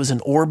 I think it was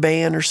an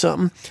Orban or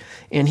something,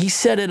 and he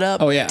set it up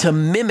to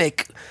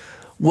mimic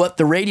what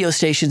the radio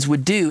stations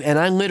would do. And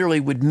I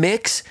literally would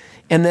mix,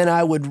 and then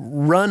I would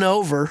run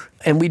over,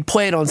 and we'd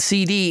play it on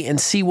CD and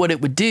see what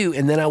it would do,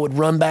 and then I would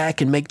run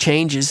back and make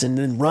changes and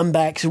then run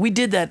back. So we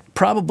did that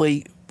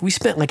we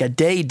spent like a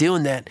day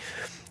doing that.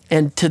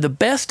 And to the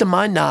best of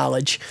my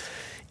knowledge,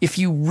 if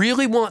you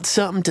really want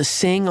something to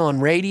sing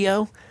on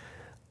radio,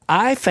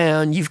 I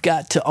found you've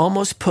got to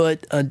almost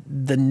put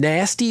the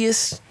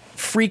nastiest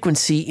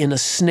frequency in a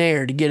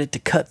snare to get it to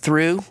cut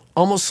through,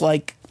 almost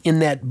like in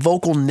that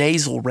vocal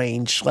nasal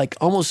range, like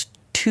almost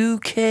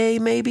 2K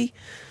maybe,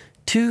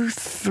 2,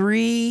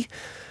 3,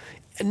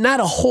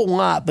 not a whole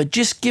lot, but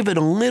just give it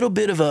a little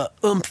bit of a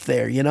oomph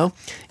there, you know,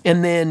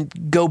 and then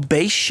go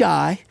bass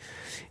shy.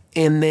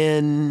 And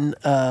then,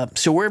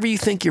 so wherever you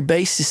think your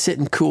bass is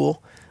sitting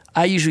cool,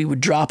 I usually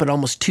would drop it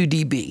almost 2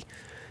 dB.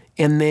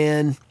 And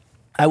then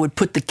I would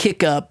put the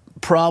kick up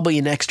probably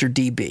an extra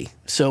dB.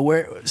 So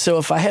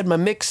if I had my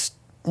mix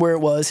where it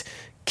was,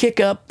 kick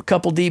up a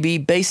couple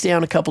dB, bass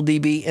down a couple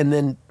dB, and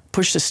then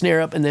push the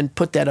snare up and then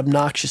put that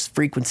obnoxious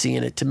frequency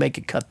in it to make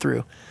it cut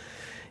through.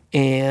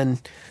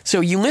 And so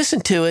you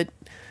listen to it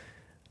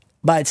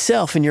by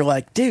itself and you're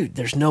like, dude,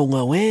 there's no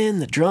low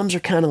end. The drums are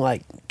kind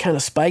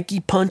of spiky,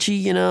 punchy,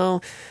 you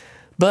know.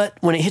 But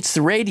when it hits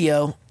the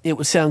radio, it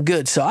would sound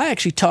good. So I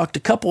actually talked a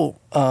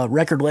couple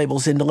record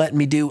labels into letting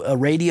me do a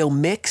radio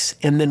mix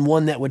and then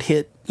one that would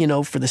hit, you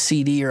know, for the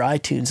CD or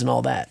iTunes and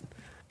all that.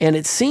 And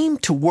it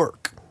seemed to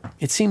work.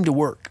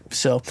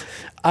 So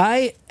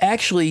I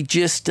actually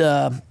just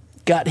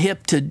got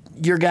hip to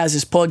your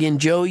guys' plug-in,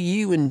 Joe,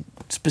 you in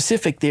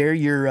specific there,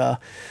 your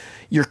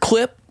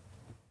clip,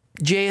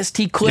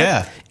 JST clip.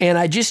 Yeah. And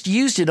I just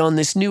used it on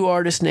this new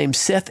artist named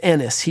Seth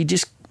Ennis.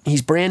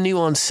 He's brand new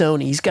on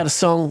Sony. He's got a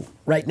song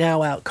right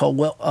now out called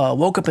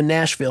Woke Up in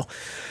Nashville.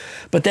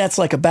 But that's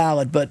like a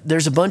ballad. But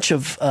there's a bunch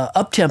of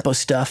up-tempo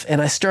stuff,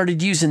 and I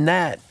started using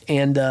that.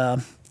 And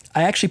I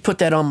actually put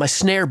that on my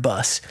snare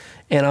bus.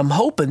 And I'm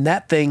hoping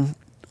that thing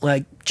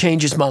like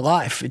changes my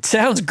life. It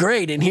sounds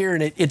great in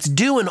hearing it. It's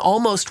doing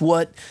almost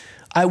what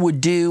I would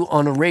do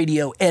on a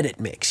radio edit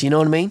mix. You know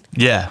what I mean?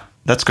 Yeah,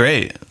 that's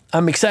great.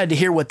 I'm excited to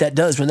hear what that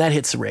does when that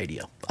hits the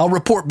radio. I'll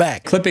report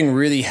back. Clipping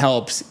really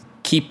helps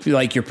keep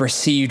like your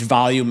perceived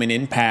volume and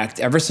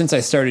impact. Ever since I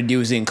started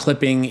using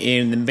clipping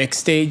in the mix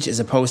stage as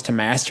opposed to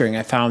mastering,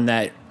 I found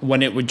that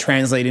when it would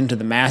translate into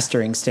the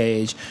mastering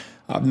stage,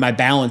 my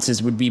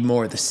balances would be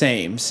more the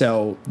same.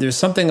 So there's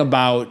something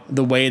about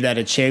the way that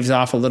it shaves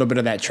off a little bit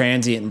of that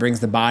transient and brings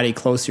the body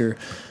closer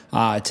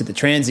to the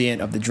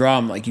transient of the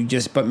drum,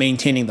 but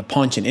maintaining the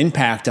punch and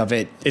impact of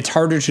it. It's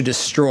harder to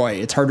destroy.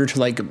 It's harder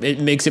to it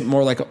makes it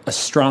more like a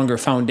stronger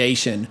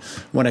foundation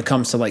when it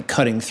comes to like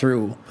cutting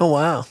through. Oh,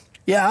 wow.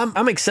 Yeah,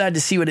 I'm excited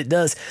to see what it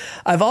does.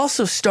 I've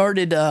also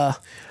started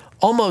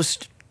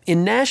almost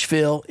in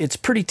Nashville, it's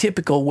pretty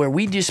typical where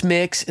we just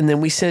mix and then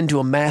we send to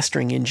a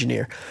mastering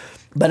engineer.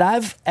 But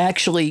I've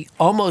actually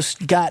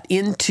almost got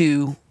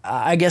into,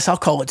 I guess I'll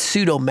call it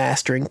pseudo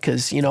mastering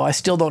because, you know, I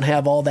still don't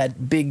have all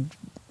that big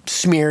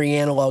smeary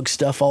analog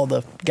stuff all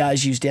the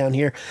guys use down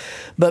here.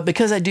 But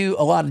because I do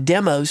a lot of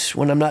demos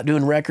when I'm not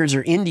doing records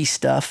or indie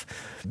stuff,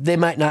 they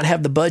might not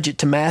have the budget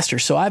to master.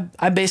 So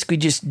I basically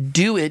just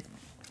do it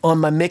on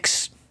my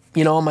mix,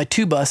 you know, on my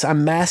 2-bus.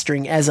 I'm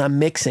mastering as I'm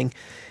mixing.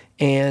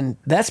 And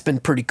that's been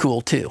pretty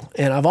cool too.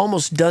 And I've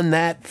almost done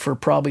that for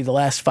probably the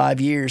last 5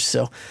 years.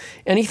 So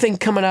anything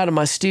coming out of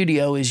my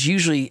studio is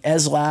usually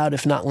as loud,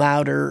 if not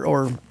louder,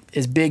 or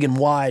as big and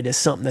wide as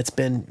something that's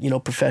been, you know,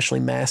 professionally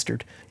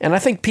mastered. And I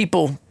think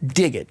people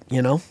dig it,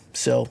 you know.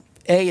 So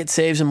A, it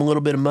saves them a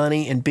little bit of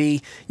money, and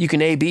B, you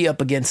can A/B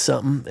up against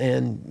something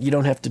and you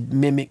don't have to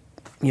mimic,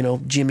 you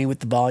know, Jimmy with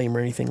the volume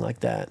or anything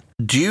like that.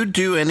 Do you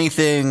do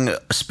anything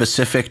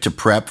specific to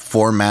prep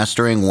for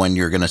mastering when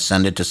you're going to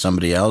send it to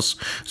somebody else?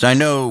 So I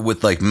know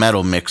with like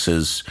metal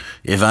mixes,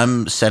 if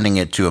I'm sending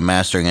it to a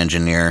mastering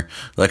engineer,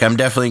 like I'm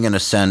definitely going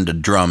to send a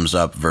drums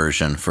up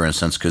version, for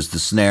instance, because the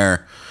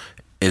snare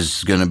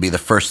is going to be the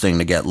first thing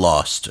to get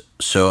lost.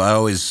 So I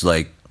always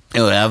like,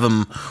 you know, have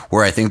them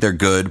where I think they're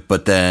good,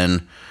 but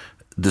then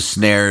the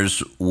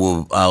snares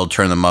I'll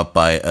turn them up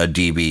by a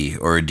dB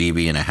or a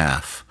dB and a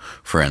half,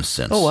 for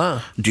instance. Oh,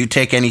 wow. Do you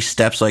take any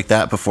steps like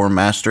that before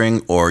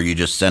mastering, or you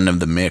just send them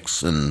the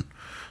mix and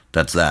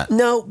that's that?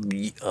 No,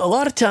 a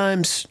lot of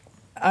times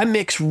I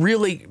mix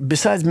really,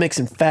 besides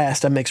mixing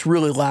fast, I mix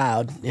really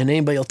loud. And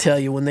anybody will tell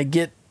you when they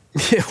get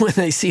when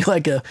they see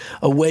like a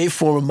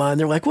waveform of mine,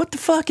 they're like, "What the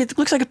fuck? It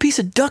looks like a piece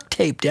of duct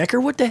tape,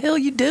 Decker. What the hell are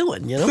you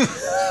doing?" You know?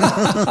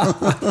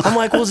 I'm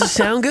like, "Well, does it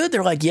sound good?"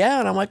 They're like, "Yeah,"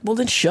 and I'm like, "Well,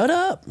 then shut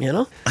up," you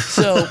know?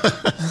 So,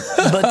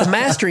 but the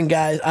mastering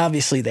guys,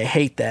 obviously, they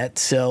hate that.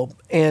 So,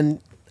 and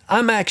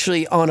I'm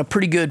actually on a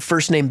pretty good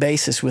first name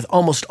basis with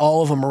almost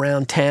all of them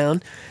around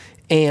town,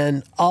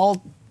 and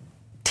I'll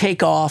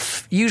take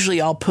off. Usually,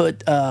 I'll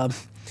put.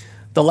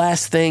 The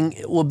last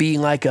thing will be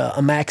like a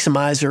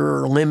maximizer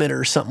or a limiter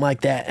or something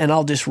like that, and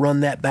I'll just run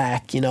that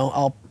back. You know,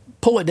 I'll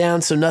pull it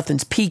down so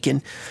nothing's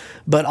peaking,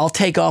 but I'll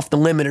take off the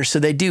limiter so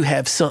they do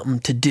have something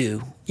to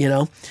do, you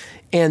know?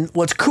 And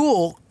what's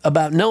cool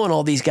about knowing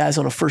all these guys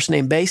on a first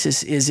name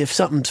basis is if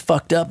something's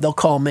fucked up, they'll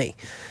call me.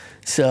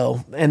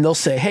 So, and they'll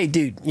say, "Hey,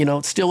 dude, you know,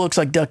 it still looks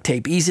like duct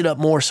tape. Ease it up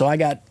more so I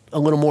got a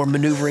little more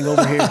maneuvering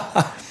over here."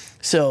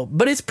 So,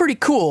 but it's pretty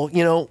cool,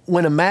 you know,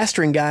 when a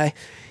mastering guy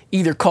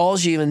either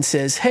calls you and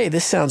says, "Hey,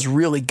 this sounds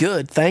really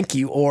good, thank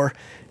you," or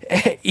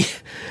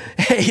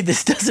hey,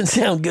 this doesn't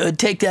sound good,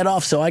 take that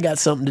off so I got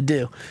something to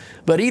do.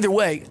 But either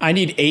way, I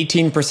need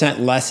 18%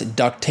 less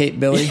duct tape,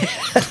 Billy.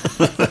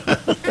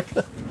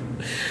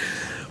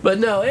 But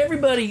no,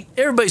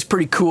 everybody's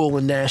pretty cool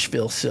in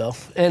Nashville. So,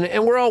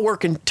 and we're all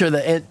working to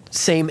the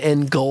same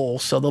end goal.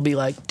 So they'll be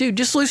like, "Dude,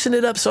 just loosen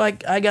it up so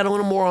I got a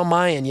little more on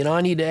my end. You know,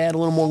 I need to add a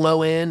little more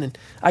low end, and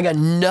I got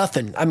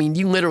nothing. I mean,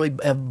 you literally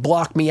have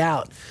blocked me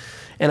out."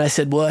 And I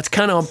said, "Well, that's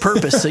kind of on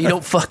purpose so you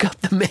don't fuck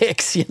up the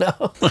mix, you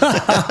know?"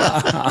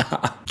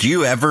 Do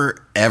you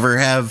ever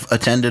have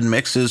attended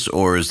mixes,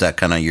 or is that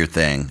kind of your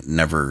thing?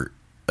 Never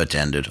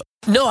attended?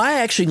 No, I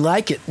actually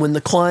like it when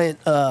the client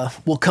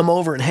will come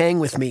over and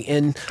hang with me.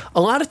 And a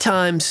lot of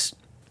times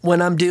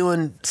when I'm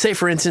doing, say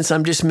for instance,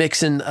 I'm just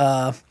mixing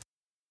a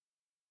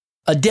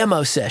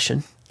demo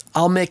session,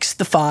 I'll mix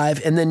the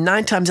 5, and then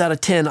 9 times out of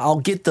 10, I'll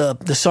get the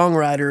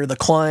songwriter or the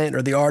client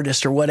or the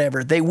artist or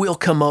whatever. They will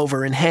come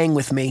over and hang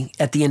with me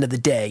at the end of the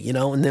day, you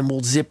know, and then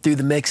we'll zip through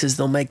the mixes.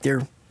 They'll make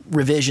their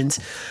revisions.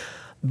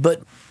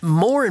 But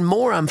more and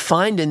more, I'm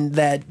finding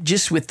that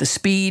just with the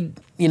speed,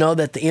 you know,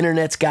 that the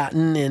internet's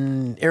gotten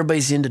and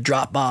everybody's into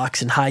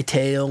Dropbox and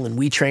Hightail and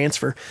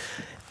WeTransfer,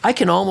 I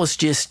can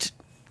almost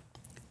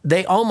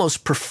they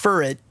almost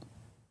prefer it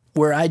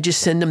where I just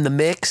send them the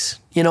mix.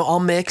 You know,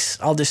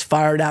 I'll just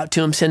fire it out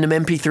to them, send them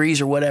MP3s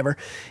or whatever,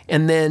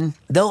 and then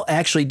they'll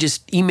actually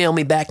just email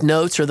me back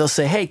notes, or they'll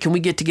say, "Hey, can we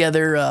get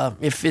together?"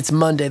 If it's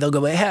Monday, they'll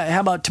go, "Hey,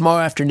 how about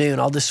tomorrow afternoon?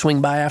 I'll just swing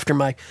by after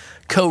my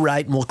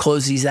co-write and we'll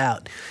close these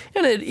out."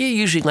 And it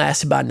usually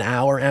lasts about an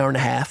hour and a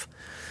half.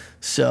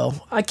 So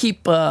I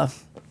keep,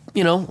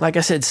 you know, like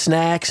I said,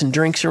 snacks and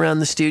drinks around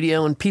the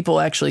studio, and people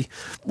actually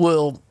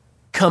will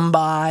come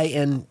by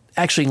and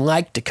actually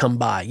like to come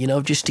by, you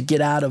know, just to get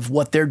out of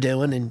what they're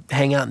doing and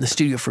hang out in the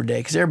studio for a day,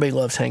 because everybody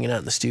loves hanging out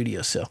in the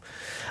studio. So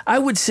I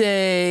would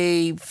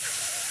say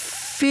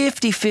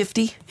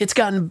 50-50. It's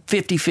gotten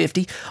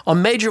 50-50.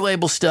 On major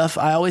label stuff,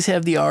 I always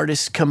have the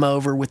artist come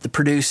over with the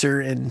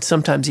producer and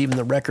sometimes even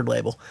the record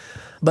label.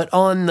 But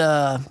on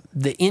the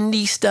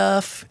indie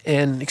stuff,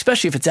 and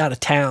especially if it's out of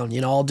town, you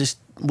know,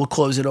 we'll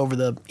close it over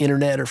the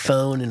internet or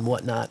phone and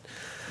whatnot.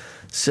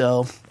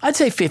 So I'd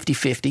say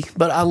 50-50,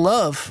 but I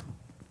love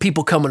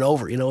people coming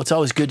over. You know, it's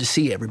always good to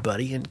see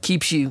everybody, and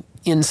keeps you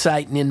in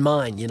sight and in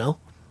mind, you know,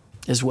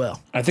 as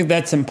well. I think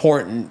that's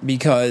important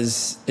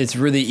because it's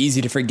really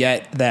easy to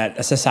forget that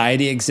a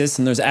society exists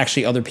and there's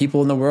actually other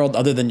people in the world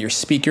other than your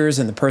speakers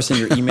and the person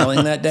you're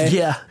emailing that day.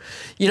 Yeah.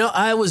 You know,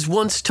 I was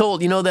once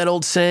told, you know, that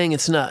old saying,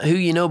 it's not who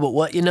you know, but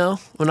what you know.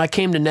 When I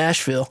came to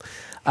Nashville,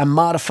 I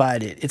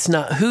modified it. It's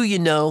not who you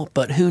know,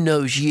 but who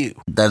knows you.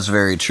 That's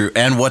very true.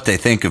 And what they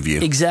think of you.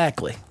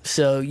 Exactly.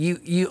 So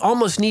you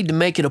almost need to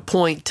make it a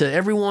point to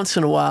every once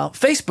in a while.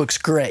 Facebook's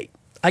great.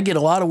 I get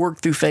a lot of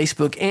work through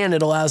Facebook, and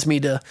it allows me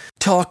to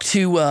talk to,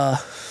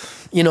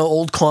 you know,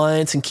 old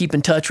clients and keep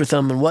in touch with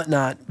them and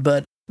whatnot.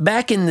 But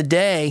back in the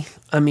day,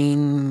 I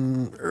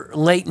mean,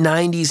 late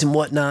 90s and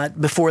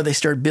whatnot, before they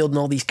started building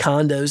all these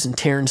condos and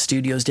tearing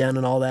studios down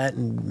and all that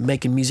and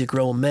making Music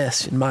Row a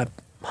mess, in my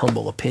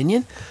humble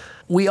opinion,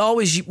 we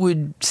always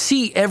would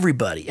see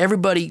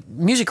everybody.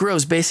 Music Row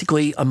is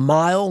basically a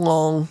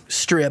mile-long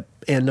strip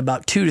and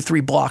about 2 to 3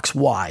 blocks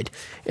wide.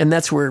 And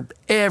that's where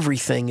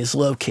everything is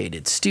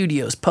located.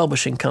 Studios,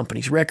 publishing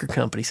companies, record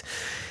companies.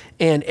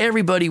 And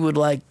everybody would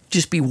like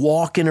just be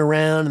walking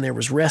around, and there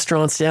was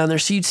restaurants down there.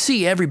 So you'd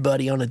see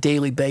everybody on a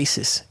daily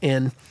basis.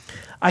 And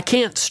I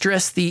can't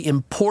stress the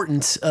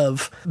importance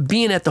of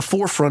being at the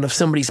forefront of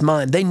somebody's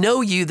mind. They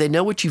know you, they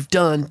know what you've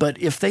done, but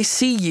if they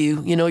see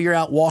you, you know, you're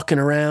out walking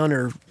around,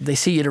 or they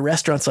see you at a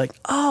restaurant, it's like,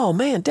 "Oh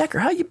man, Decker,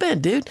 how you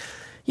been, dude?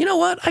 You know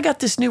what? I got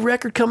this new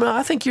record coming out.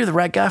 I think you're the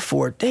right guy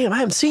for it. Damn, I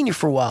haven't seen you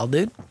for a while,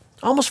 dude.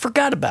 I almost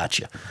forgot about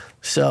you."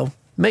 So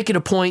make it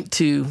a point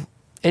to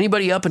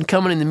anybody up and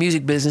coming in the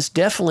music business,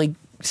 definitely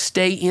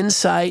stay in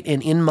sight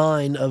and in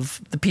mind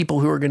of the people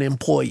who are going to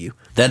employ you.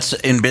 That's,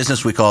 in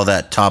business, we call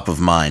that top of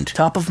mind.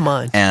 Top of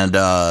mind. And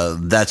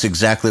that's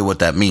exactly what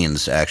that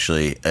means,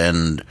 actually.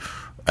 And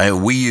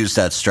we use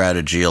that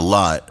strategy a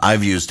lot.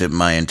 I've used it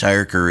my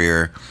entire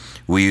career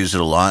We use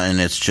it a lot, and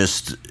it's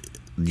just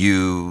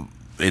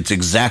it's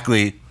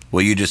exactly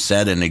what you just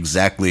said and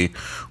exactly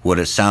what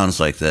it sounds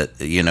like. That,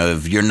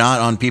 if you're not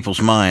on people's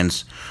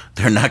minds,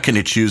 they're not going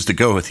to choose to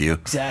go with you.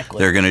 Exactly.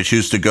 They're going to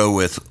choose to go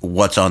with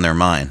what's on their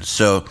mind.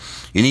 So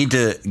you need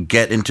to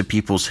get into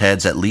people's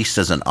heads at least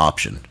as an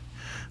option.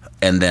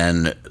 And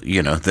then,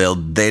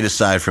 they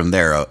decide from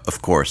there.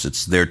 Of course,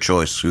 it's their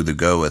choice who to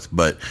go with.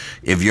 But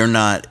if you're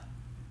not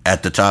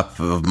at the top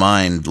of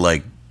mind,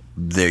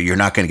 you're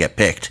not going to get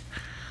picked.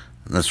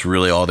 That's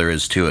really all there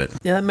is to it.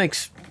 Yeah,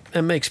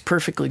 that makes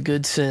perfectly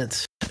good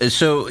sense.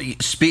 So,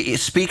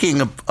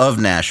 speaking of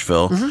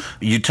Nashville,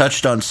 you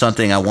touched on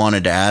something I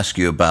wanted to ask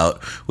you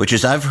about, which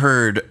is I've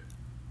heard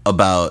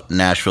about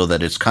Nashville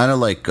that it's kind of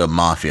like a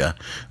mafia,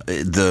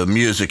 the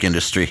music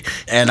industry.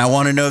 And I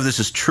want to know if this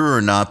is true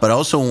or not, but I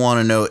also want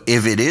to know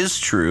if it is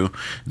true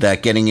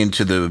that getting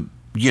into the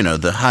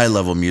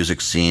high-level music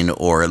scene,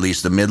 or at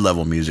least the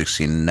mid-level music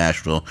scene in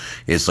Nashville,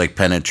 is like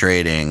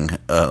penetrating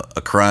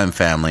a crime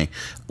family.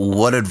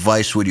 What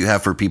advice would you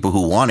have for people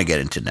who want to get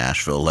into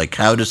Nashville? Like,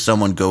 how does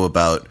someone go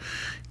about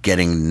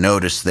getting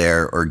noticed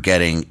there or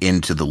getting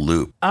into the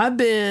loop? I've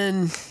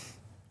been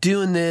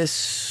doing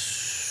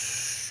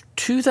this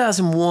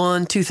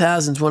 2001,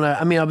 2000s when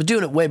I was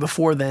doing it way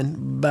before then,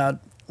 about,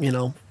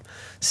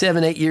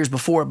 7-8 years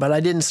before, but I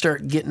didn't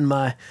start getting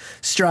my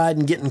stride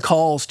and getting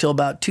calls till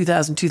about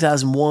 2000,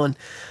 2001.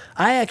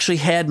 I actually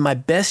had my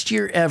best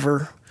year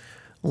ever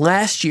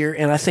last year,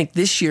 and I think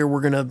this year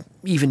we're going to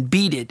even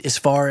beat it as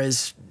far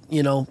as,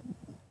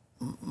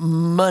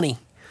 money.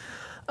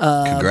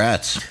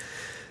 Congrats.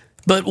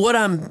 But what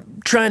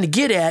I'm trying to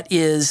get at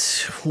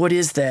is, what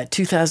is that,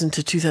 2000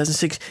 to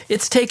 2006?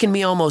 It's taken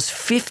me almost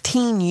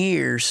 15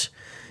 years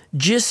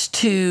just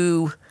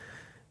to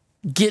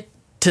get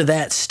to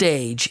that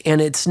stage.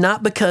 And it's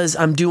not because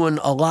I'm doing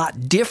a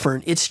lot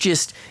different. It's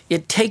just,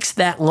 it takes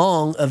that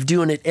long of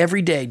doing it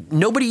every day.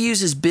 Nobody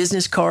uses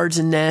business cards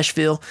in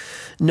Nashville.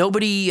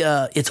 Nobody,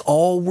 it's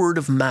all word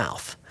of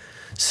mouth.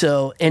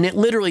 So, and it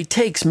literally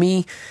takes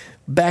me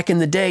back in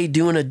the day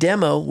doing a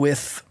demo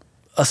with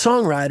a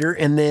songwriter,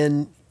 and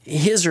then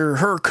his or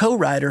her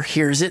co-writer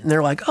hears it and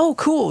they're like, oh,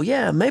 cool,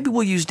 yeah, maybe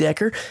we'll use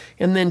Decker.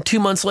 And then 2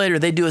 months later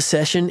they do a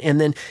session, and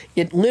then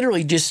it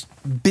literally just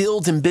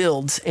builds and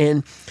builds,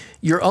 and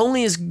you're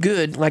only as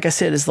good, like I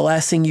said, as the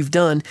last thing you've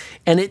done.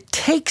 And it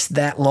takes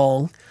that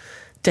long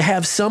to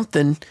have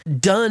something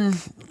done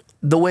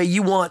the way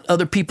you want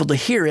other people to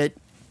hear it,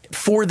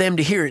 for them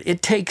to hear it.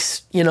 It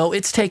takes,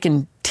 it's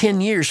taken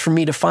 10 years for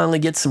me to finally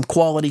get some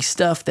quality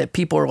stuff that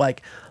people are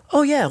like,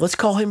 oh yeah, let's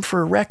call him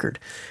for a record.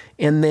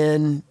 And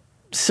then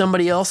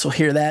somebody else will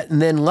hear that.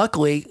 And then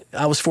luckily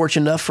I was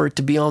fortunate enough for it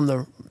to be on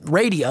the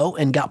radio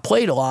and got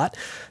played a lot.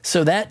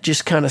 So that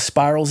just kind of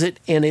spirals it,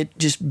 and it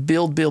just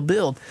build.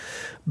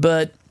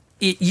 But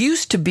it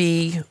used to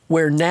be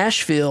where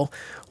Nashville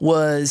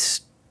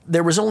was,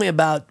 there was only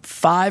about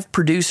 5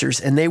 producers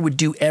and they would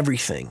do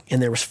everything.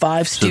 And there was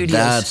 5 studios. So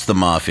that's the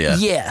mafia.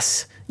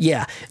 Yes.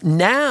 Yeah.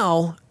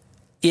 Now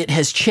it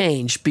has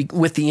changed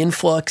with the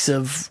influx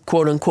of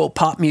quote unquote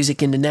pop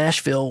music into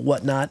Nashville,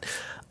 whatnot.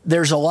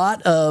 There's a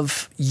lot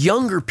of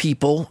younger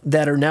people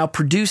that are now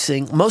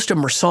producing. Most of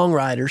them are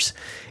songwriters.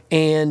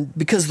 And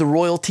because the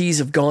royalties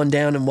have gone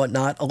down and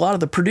whatnot, a lot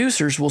of the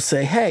producers will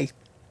say, hey,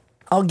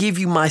 I'll give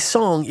you my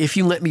song if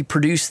you let me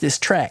produce this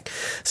track.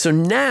 So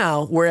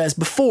now, whereas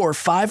before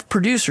 5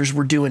 producers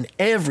were doing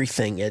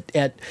everything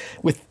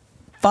with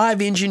 5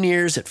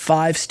 engineers at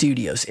 5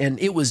 studios, and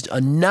it was a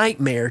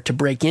nightmare to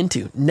break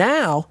into.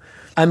 Now,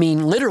 I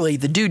mean, literally,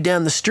 the dude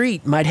down the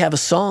street might have a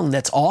song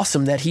that's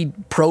awesome that he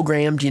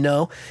programmed,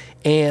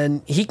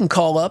 and he can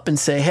call up and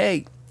say,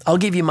 hey, I'll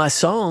give you my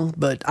song,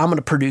 but I'm going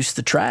to produce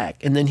the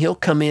track. And then he'll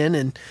come in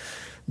and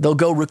they'll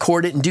go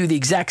record it and do the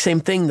exact same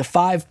thing the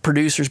 5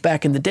 producers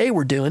back in the day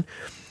were doing.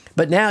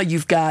 But now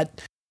you've got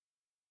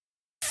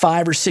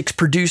 5 or 6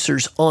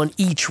 producers on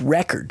each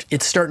record.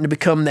 It's starting to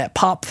become that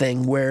pop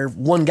thing where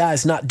one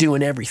guy's not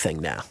doing everything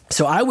now.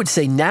 So I would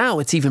say now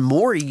it's even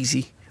more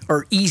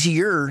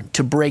easier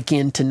to break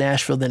into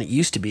Nashville than it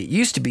used to be. It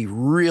used to be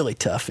really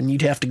tough, and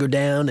you'd have to go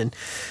down and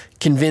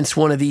convince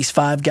one of these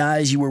 5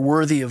 guys you were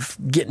worthy of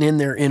getting in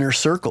their inner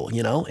circle,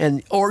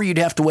 or you'd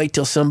have to wait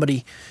till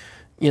somebody,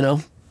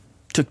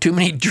 took too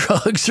many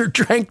drugs or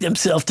drank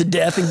themselves to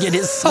death and get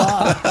his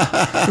slot.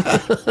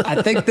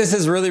 I think this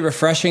is really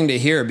refreshing to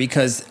hear,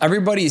 because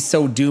everybody's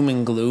so doom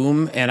and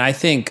gloom, and I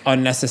think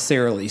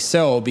unnecessarily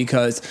so,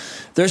 because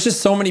there's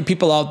just so many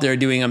people out there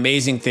doing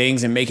amazing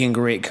things and making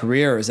great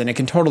careers, and it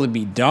can totally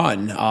be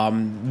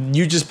done.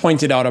 You just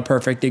pointed out a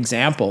perfect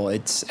example.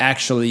 It's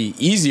actually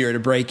easier to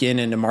break in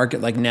a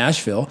market like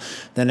Nashville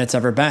than it's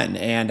ever been,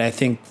 and I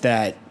think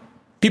that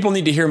people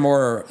need to hear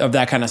more of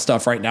that kind of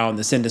stuff right now in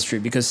this industry,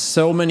 because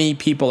so many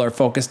people are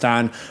focused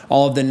on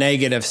all of the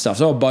negative stuff.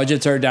 So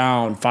budgets are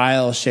down,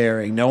 file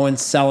sharing, no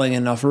one's selling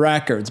enough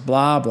records,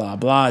 blah, blah,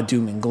 blah,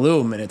 doom and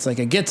gloom. And it's like,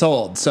 it gets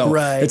old. So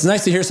It's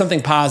nice to hear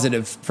something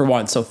positive for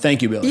once. So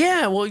thank you, Billy.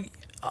 Yeah, well,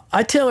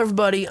 I tell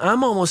everybody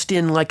I'm almost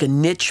in like a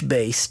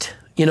niche-based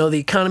You know, the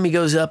economy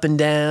goes up and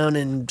down,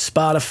 and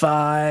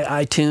Spotify,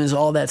 iTunes,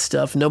 all that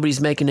stuff. Nobody's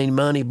making any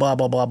money, blah,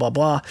 blah, blah, blah,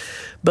 blah.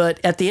 But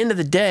at the end of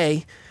the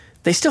day,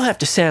 they still have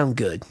to sound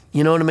good.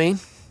 You know what I mean?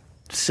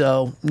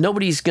 So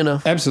nobody's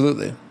gonna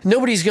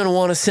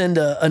want to send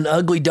an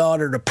ugly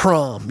daughter to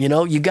prom. You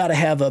know, you got to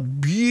have a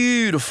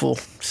beautiful.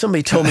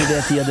 Somebody told me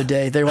that the other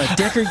day. They're like,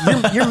 Decker,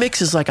 your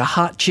mix is like a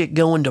hot chick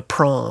going to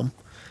prom.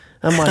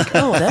 I'm like,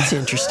 oh, that's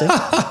interesting.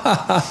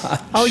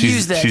 I'll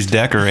use that. She's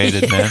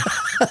decorated, man.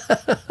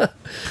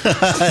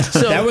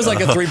 So, That was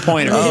like a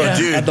 3-pointer. Oh,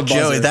 dude, at the buzzer.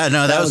 Joey,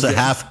 that was a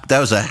half. That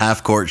was a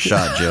half court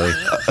shot, Joey.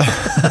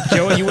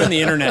 Joey, you win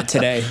the internet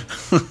today.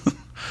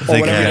 Or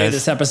whatever day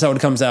this episode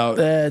comes out.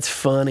 that's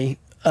funny.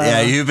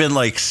 Yeah, you've been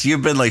like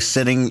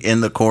sitting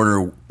in the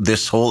corner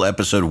this whole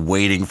episode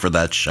waiting for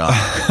that shot.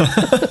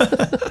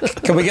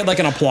 Can we get like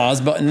an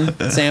applause button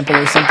sample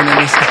or something in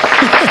this?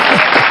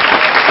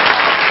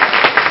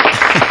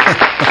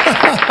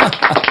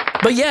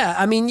 But yeah,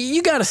 I mean,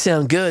 you got to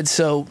sound good.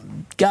 So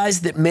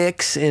guys that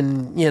mix,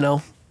 and you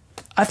know,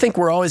 I think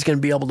we're always going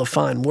to be able to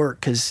find work,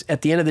 because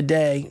at the end of the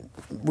day,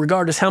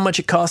 regardless how much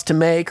it costs to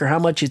make or how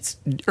much it's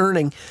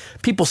earning,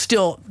 people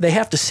still, they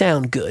have to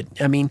sound good.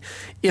 I mean,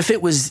 if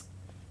it was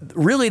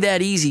really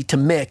that easy to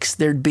mix,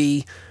 there'd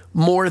be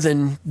more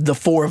than the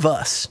four of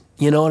us.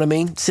 You know what I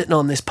mean? Sitting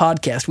on this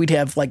podcast, we'd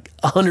have like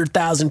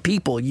 100,000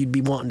 people you'd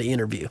be wanting to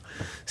interview.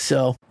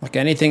 So, Like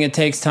anything, it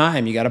takes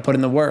time. You got to put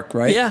in the work,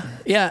 right?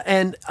 yeah.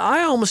 And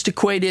I almost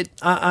equate it,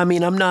 I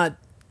mean, I'm not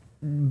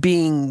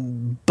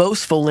being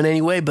boastful in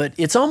any way, but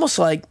it's almost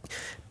like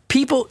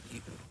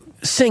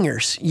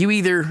singers, you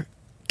either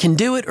can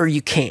do it or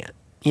you can't.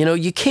 You know,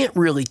 you can't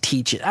really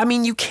teach it. I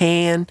mean, you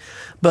can,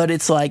 but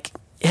it's like,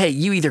 hey,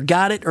 you either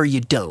got it or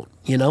you don't,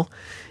 you know?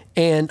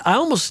 And I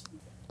almost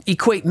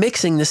equate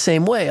mixing the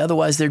same way.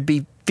 Otherwise, there'd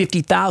be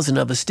 50,000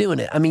 of us doing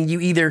it. I mean, you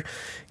either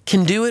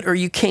can do it or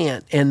you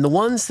can't. And the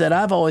ones that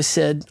I've always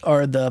said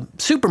are the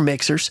super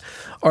mixers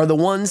are the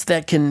ones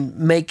that can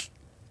make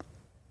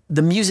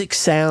the music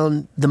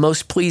sound the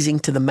most pleasing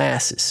to the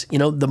masses. You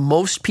know, the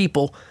most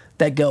people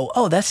that go,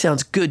 oh, that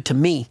sounds good to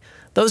me.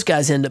 Those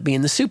guys end up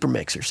being the super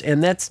mixers.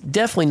 And that's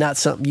definitely not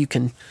something you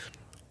can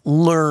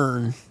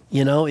learn.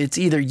 You know, it's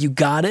either you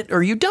got it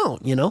or you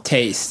don't, you know?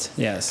 Taste,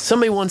 yes.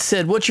 Somebody once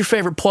said, what's your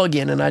favorite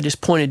plug-in? And I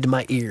just pointed to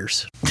my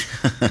ears.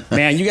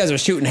 Man, you guys are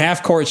shooting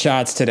half-court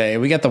shots today.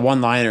 We got the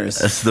one-liners.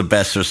 That's the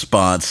best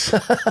response.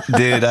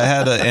 Dude, I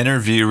had an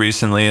interview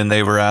recently, and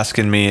they were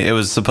asking me, it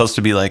was supposed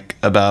to be like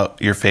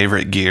about your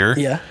favorite gear.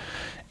 Yeah.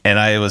 And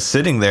I was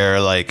sitting there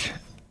like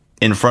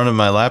in front of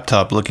my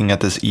laptop looking at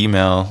this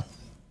email,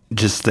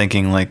 just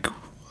thinking like,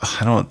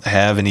 I don't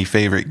have any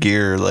favorite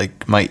gear.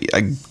 Like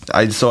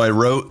so I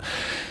wrote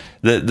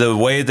the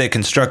way they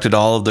constructed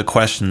all of the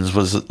questions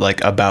was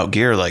like about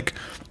gear, like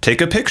take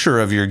a picture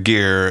of your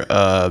gear,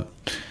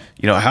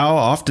 you know, how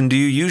often do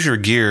you use your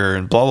gear,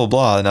 and blah, blah,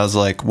 blah. And I was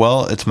like,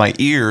 well, it's my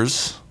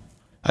ears.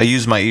 I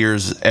use my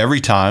ears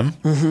every time.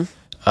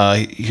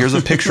 Mm-hmm. Here's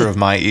a picture of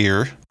my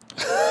ear.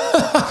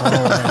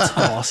 Oh, that's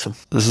awesome.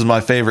 This is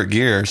my favorite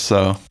gear,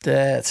 so.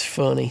 That's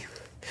funny.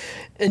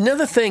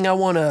 Another thing I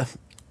want to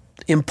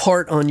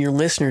impart on your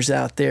listeners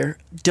out there,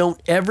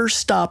 don't ever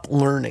stop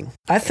learning.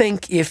 I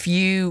think if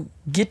you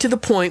get to the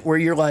point where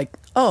you're like,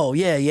 oh,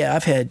 yeah,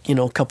 I've had, you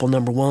know, a couple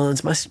number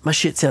ones. My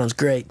shit sounds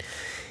great.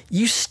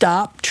 You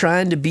stop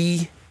trying to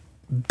be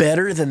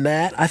better than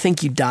that, I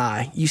think you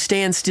die. You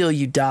stand still,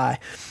 you die.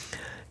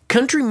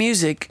 Country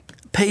music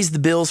pays the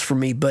bills for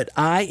me, but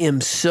I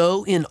am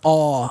so in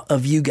awe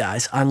of you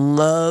guys. I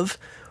love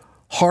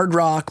hard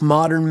rock,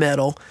 modern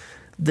metal,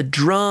 the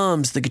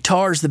drums, the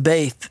guitars, the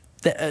bass.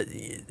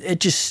 It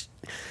just,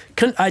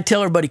 I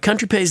tell everybody,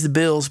 country pays the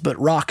bills, but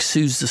rock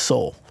soothes the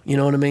soul. You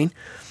know what I mean?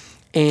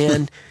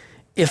 And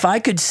if I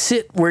could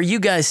sit where you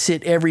guys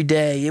sit every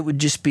day, it would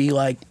just be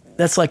like,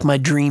 that's like my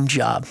dream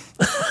job.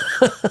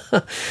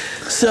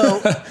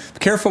 So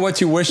Careful what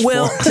you wish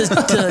well, for.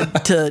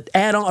 to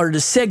add on or to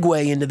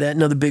segue into that,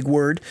 another big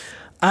word,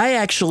 I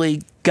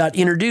actually got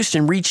introduced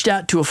and reached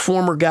out to a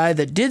former guy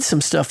that did some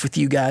stuff with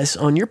you guys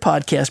on your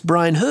podcast,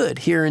 Brian Hood,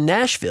 here in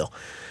Nashville.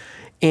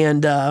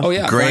 And Oh,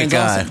 yeah. Great Brian's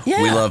guy. awesome.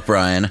 Yeah. We love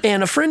Brian.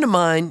 and a friend of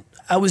mine,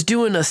 I was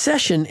doing a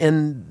session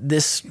and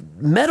this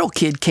metal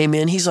kid came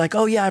in. He's like,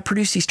 oh, yeah, I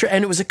produce these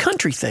and it was a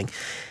country thing.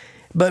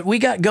 But we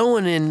got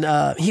going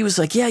and he was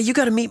like, yeah, you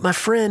got to meet my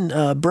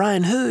friend,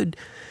 Brian Hood.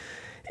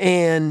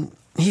 And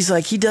he's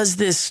like, he does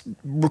this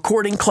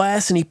recording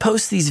class and he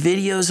posts these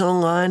videos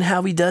online,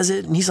 how he does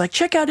it. And he's like,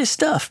 check out his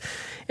stuff.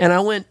 And I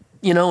went,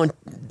 you know, and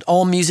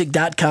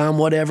allmusic.com,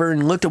 whatever,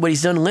 and looked at what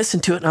he's done and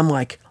listened to it. And I'm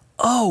like,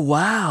 oh,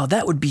 wow,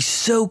 that would be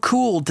so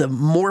cool to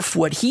morph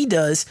what he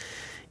does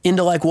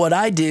into like what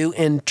I do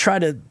and try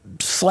to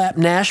slap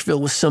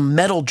Nashville with some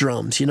metal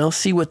drums, you know,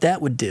 see what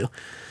that would do.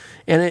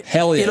 And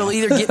Hell yeah. it'll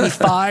either get me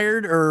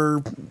fired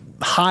or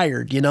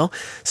hired, you know.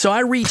 So I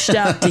reached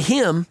out to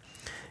him,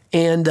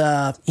 and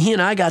he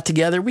and I got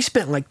together. We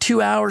spent like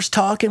 2 hours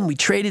talking. We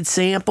traded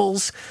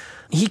samples.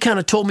 He kind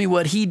of told me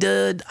what he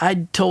did.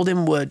 I told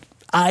him what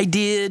I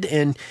did,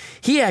 and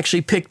he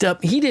actually picked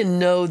up. He didn't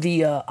know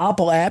the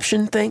Apple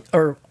option thing,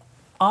 or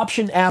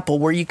option Apple,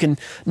 where you can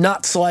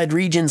not slide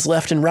regions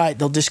left and right;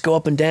 they'll just go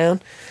up and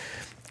down.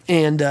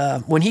 And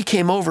when he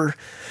came over,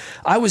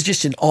 I was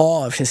just in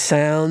awe of his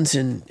sounds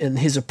and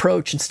his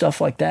approach and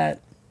stuff like that,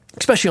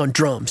 especially on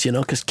drums,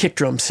 because kick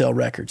drums sell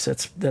records.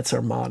 That's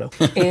our motto.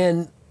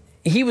 And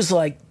he was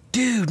like,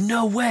 dude,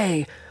 no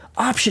way.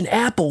 Option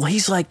Apple.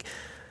 He's like,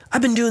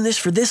 I've been doing this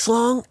for this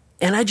long,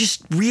 and I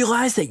just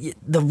realized that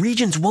the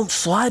regions won't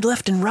slide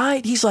left and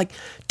right. He's like,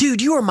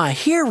 dude, you are my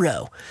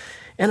hero.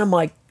 And I'm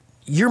like,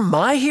 you're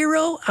my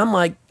hero? I'm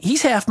like,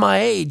 he's half my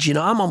age.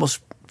 I'm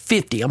almost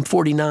 50. I'm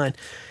 49.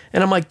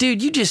 And I'm like,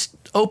 dude, you just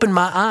opened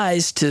my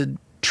eyes to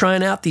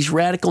trying out these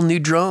radical new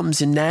drums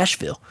in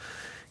Nashville.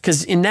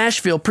 Because in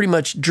Nashville, pretty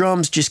much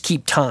drums just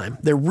keep time.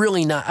 They're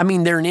really not. I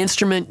mean, they're an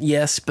instrument,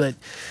 yes, but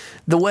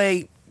the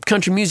way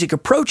country music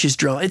approaches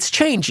drum, it's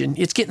changing.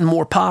 It's getting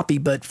more poppy,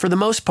 but for the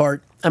most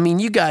part, I mean,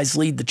 you guys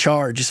lead the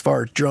charge as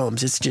far as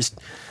drums. It's just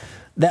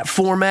that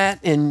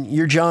format and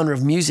your genre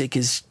of music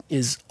is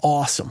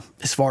awesome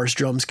as far as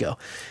drums go.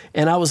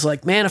 And I was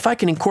like, man, if I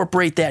can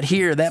incorporate that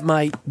here, that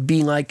might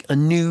be like a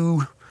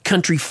new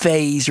country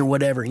phase or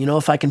whatever,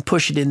 if I can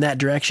push it in that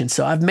direction.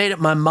 So I've made it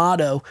my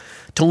motto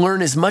to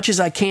learn as much as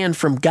I can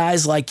from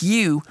guys like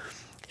you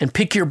and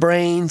pick your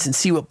brains and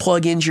see what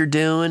plugins you're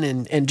doing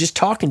and just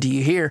talking to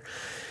you here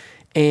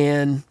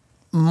and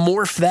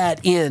morph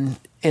that in.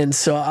 And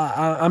so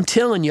I'm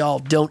telling y'all,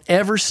 don't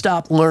ever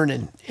stop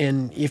learning.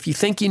 And if you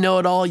think you know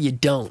it all, you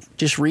don't.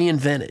 Just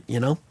reinvent it,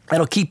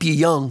 That'll keep you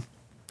young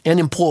and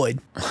employed.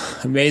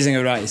 Amazing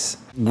advice.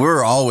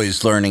 We're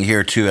always learning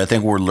here, too. I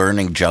think we're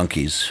learning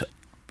junkies.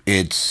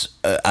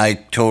 I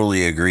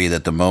totally agree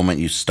that the moment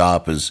you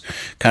stop is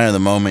kind of the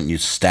moment you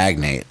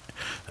stagnate.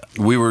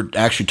 We were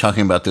actually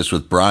talking about this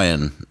with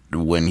Brian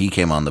when he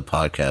came on the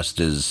podcast,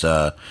 is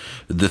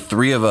the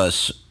three of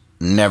us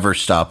never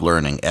stop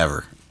learning,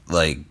 ever.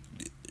 Like,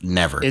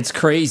 never. It's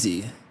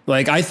crazy.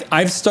 Like,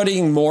 I'm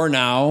studying more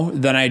now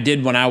than I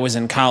did when I was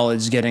in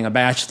college getting a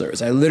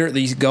bachelor's. I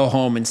literally go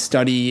home and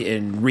study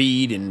and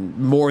read and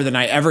more than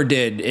I ever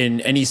did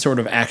in any sort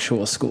of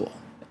actual school.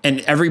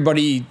 And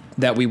everybody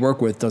that we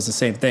work with does the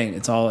same thing.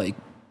 It's all like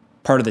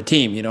part of the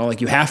team,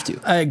 like you have to.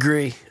 I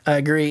agree.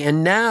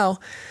 And now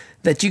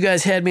that you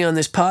guys had me on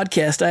this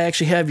podcast, I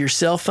actually have your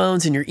cell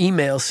phones and your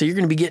emails, so you're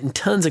going to be getting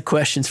tons of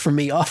questions from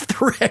me off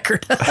the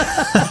record.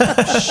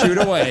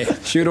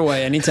 Shoot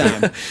away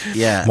anytime.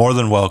 Yeah. More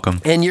than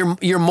welcome. And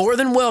you're more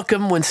than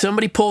welcome when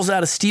somebody pulls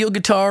out a steel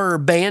guitar or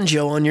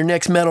banjo on your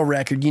next metal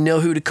record. You know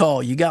who to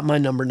call. You got my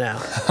number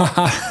now.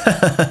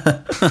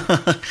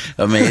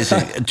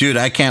 Amazing. Dude,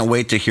 I can't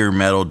wait to hear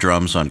metal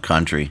drums on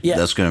country. Yeah.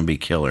 That's going to be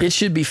killer. It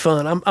should be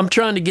fun. I'm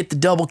trying to get the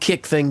double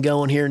kick thing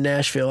going here in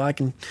Nashville. I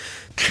can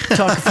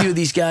talk a few of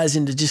these guys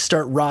into just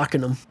start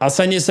rocking them. I'll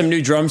send you some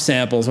new drum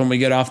samples when we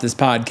get off this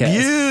podcast.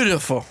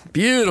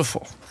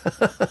 Beautiful.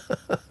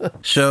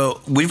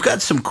 So we've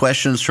got some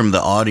questions from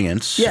the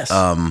audience. Yes.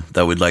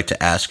 That we'd like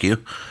to ask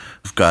you.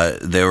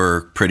 They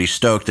were pretty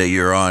stoked that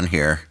you're on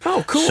here.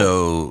 Oh, cool.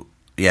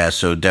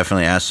 So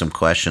definitely ask some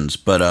questions.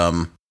 But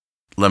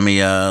let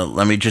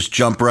me just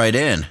jump right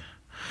in.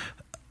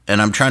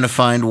 And I'm trying to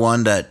find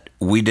one that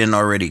we didn't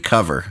already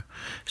cover.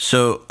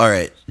 So, all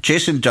right,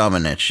 Jason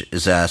Dominich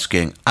is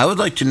asking, I would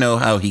like to know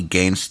how he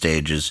gains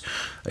stages.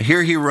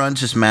 Here he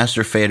runs his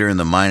master fader in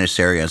the minus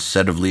area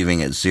instead of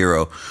leaving it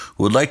 0.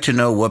 Would like to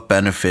know what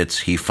benefits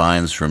he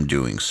finds from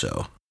doing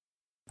so.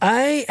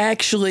 I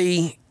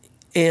actually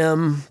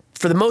am,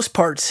 for the most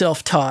part,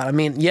 self-taught. I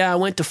mean, yeah, I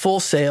went to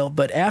Full Sail,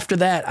 but after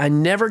that, I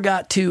never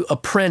got to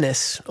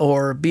apprentice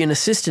or be an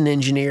assistant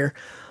engineer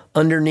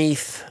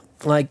underneath,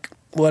 like,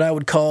 what I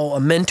would call a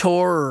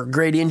mentor or a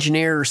great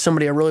engineer or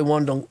somebody I really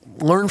wanted to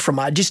learn from.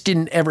 I just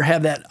didn't ever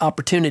have that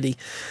opportunity.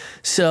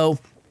 So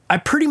I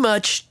pretty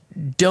much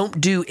don't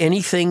do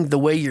anything the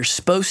way you're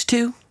supposed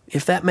to,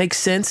 if that makes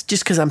sense,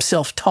 just because I'm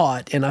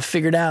self-taught and I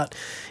figured out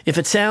if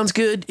it sounds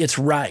good, it's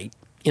right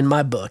in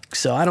my book.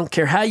 So I don't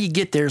care how you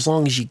get there as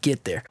long as you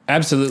get there.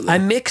 Absolutely. I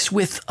mix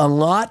with a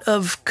lot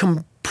of compressors.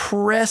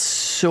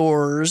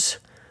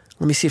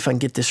 Let me see if I can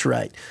get this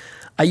right.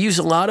 I use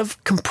a lot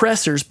of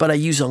compressors, but I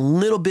use a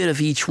little bit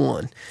of each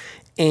one.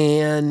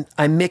 And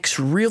I mix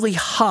really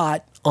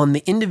hot on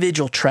the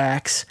individual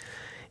tracks,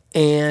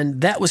 and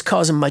that was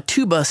causing my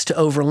two-bus to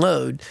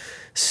overload.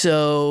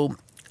 So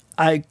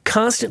I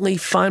constantly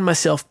find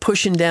myself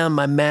pushing down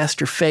my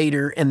master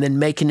fader and then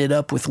making it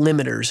up with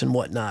limiters and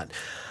whatnot.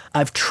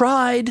 I've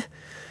tried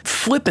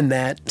flipping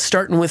that,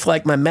 starting with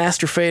like my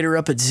master fader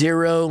up at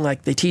 0,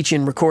 like they teach you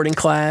in recording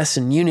class,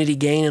 and unity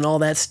gain and all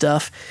that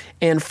stuff.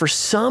 And for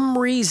some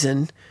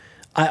reason,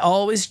 I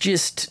always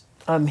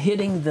I'm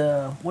hitting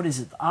the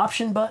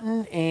option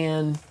button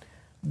and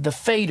the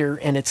fader,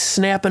 and it's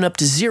snapping up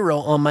to 0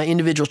 on my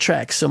individual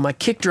tracks. So my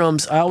kick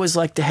drums, I always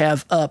like to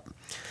have up,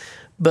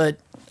 but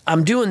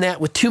I'm doing that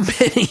with too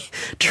many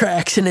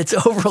tracks and it's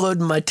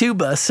overloading my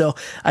two-bus. So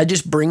I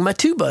just bring my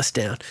two-bus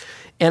down.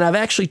 And I've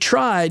actually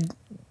tried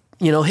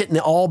hitting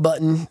the all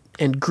button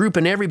and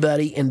grouping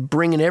everybody and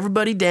bringing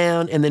everybody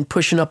down and then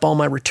pushing up all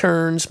my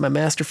returns, my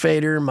master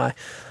fader, my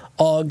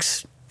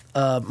augs,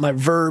 my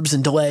verbs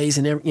and delays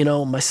and,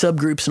 my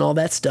subgroups and all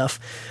that stuff.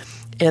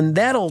 And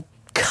that'll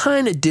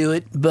kind of do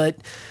it, but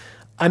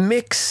I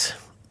mix,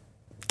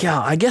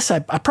 I guess I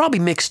probably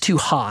mix too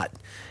hot.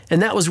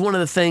 And that was one of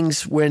the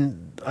things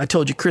when I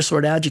told you Chris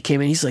Lord-Alge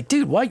came in. He's like,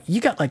 dude, why you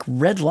got like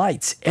red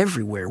lights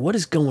everywhere? What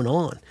is going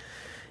on?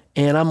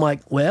 And I'm like,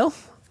 well,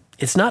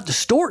 it's not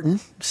distorting.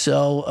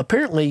 So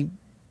apparently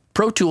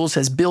Pro Tools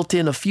has built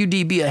in a few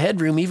dB of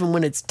headroom even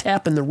when it's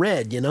tapping the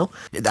red,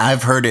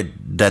 I've heard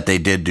it that they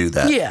did do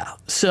that. Yeah.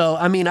 So,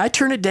 I mean, I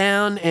turn it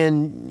down,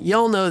 and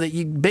y'all know that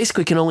you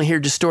basically can only hear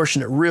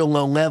distortion at real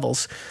low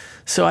levels.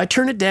 So I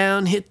turn it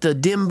down, hit the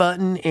dim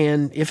button,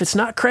 and if it's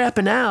not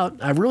crapping out,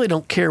 I really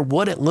don't care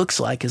what it looks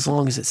like as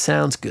long as it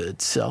sounds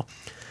good. So,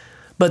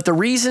 but the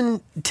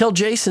reason, tell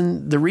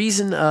Jason, the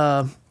reason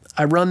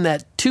I run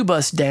that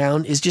 2-bus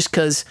down is just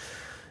because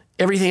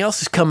everything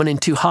else is coming in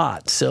too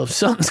hot. So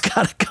something's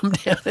got to come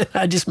down, and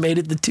I just made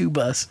it the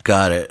 2-bus.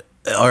 Got it.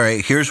 All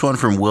right, here's one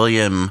from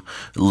William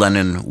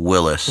Lennon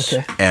Willis,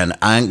 Okay. And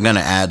I'm going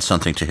to add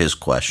something to his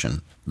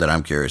question that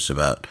I'm curious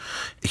about.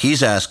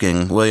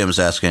 William's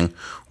asking,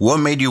 what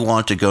made you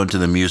want to go into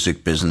the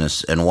music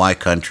business and why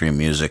country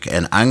music?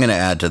 And I'm going to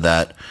add to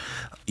that,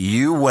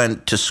 you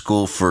went to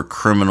school for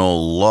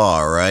criminal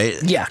law,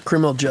 right? Yeah,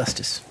 criminal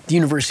justice, the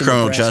University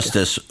Criminal of Nebraska.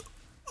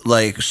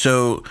 justice.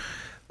 So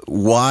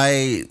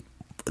why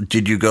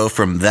did you go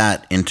from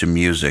that into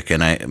music?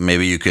 And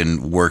maybe you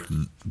can work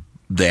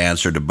the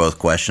answer to both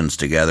questions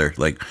together.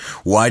 Like,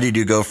 why did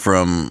you go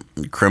from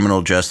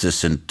criminal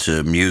justice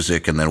into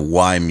music, and then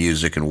why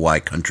music and why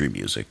country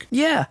music?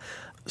 Yeah.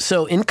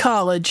 So in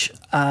college,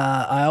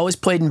 I always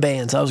played in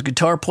bands. I was a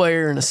guitar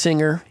player and a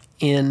singer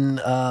in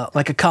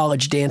like a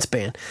college dance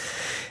band.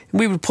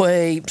 We would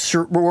play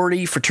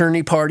sorority,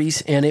 fraternity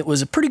parties, and it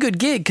was a pretty good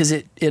gig because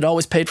it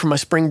always paid for my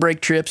spring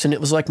break trips, and it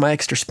was like my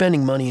extra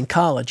spending money in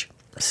college.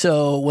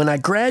 So when I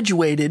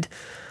graduated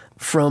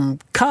from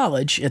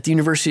college at the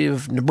University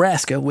of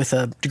Nebraska with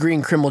a degree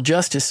in criminal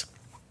justice,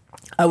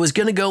 I was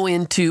going to go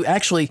into,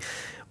 actually,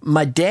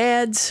 my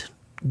dad's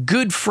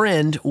good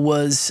friend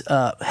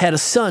had a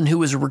son who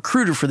was a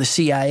recruiter for the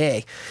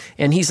CIA.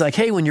 And he's like,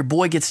 hey, when your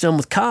boy gets done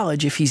with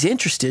college, if he's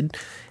interested,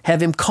 have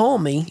him call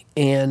me,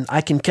 and I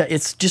can,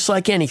 it's just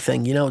like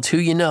anything, it's who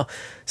you know.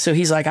 So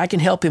he's like, I can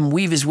help him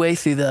weave his way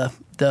through the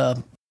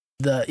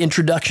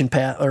introduction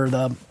path or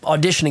the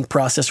auditioning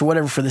process or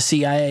whatever for the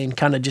CIA and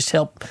kind of just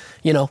help,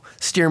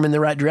 steer him in the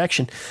right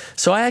direction.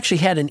 So I actually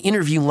had an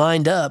interview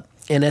lined up,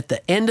 and at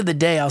the end of the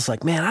day, I was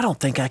like, man, I don't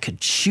think I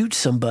could shoot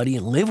somebody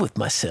and live with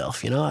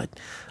myself,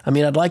 I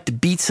mean, I'd like to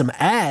beat some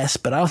ass,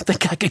 but I don't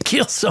think I could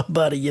kill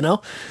somebody,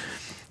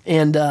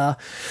 And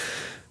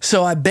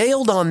so I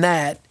bailed on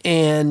that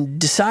and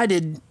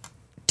decided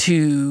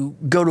to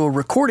go to a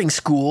recording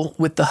school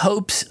with the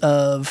hopes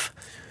of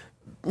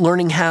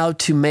learning how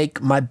to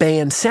make my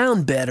band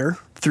sound better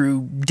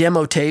through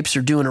demo tapes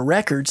or doing a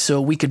record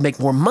so we could make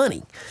more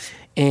money.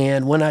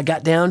 And when I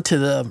got down to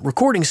the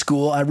recording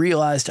school, I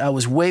realized I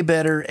was way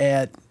better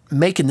at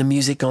making the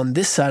music on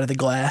this side of the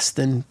glass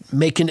than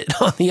making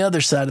it on the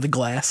other side of the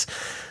glass.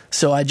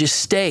 So I just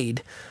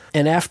stayed.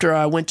 And after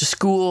I went to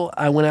school,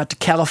 I went out to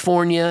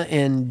California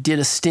and did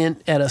a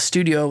stint at a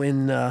studio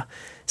in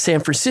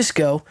San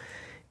Francisco,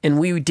 and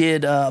we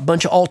did a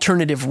bunch of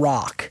alternative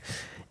rock.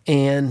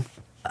 And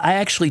I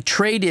actually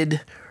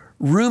traded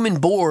room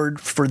and board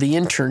for the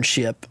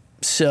internship.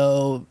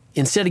 So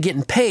instead of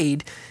getting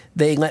paid,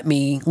 they let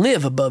me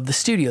live above the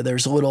studio.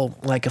 There's a little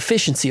like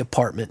efficiency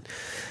apartment.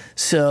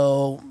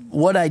 So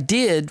what I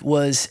did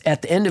was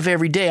at the end of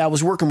every day, I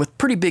was working with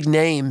pretty big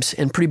names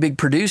and pretty big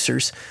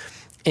producers,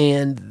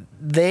 and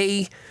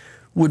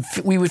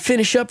we would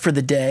finish up for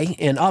the day.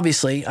 And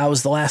obviously I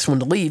was the last one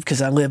to leave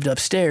because I lived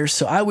upstairs.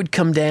 So I would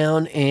come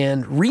down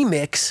and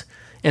remix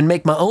and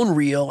make my own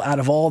reel out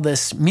of all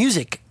this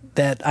music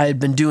that I had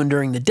been doing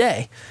during the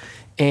day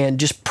and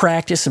just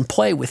practice and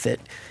play with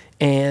it.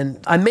 And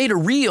I made a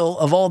reel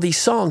of all these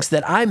songs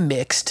that I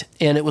mixed,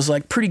 and it was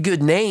like pretty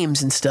good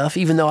names and stuff,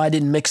 even though I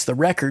didn't mix the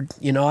record.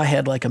 I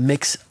had like a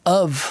mix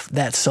of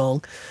that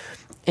song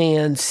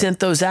and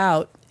sent those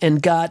out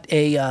and got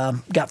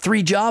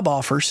 3 job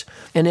offers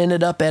and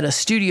ended up at a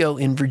studio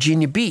in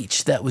Virginia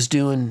Beach that was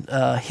doing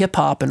hip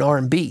hop and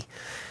R&B.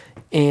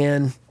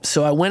 And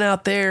so I went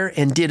out there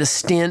and did a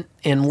stint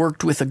and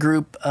worked with a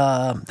group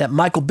that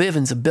Michael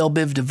Bivens of Belle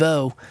Biv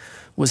DeVoe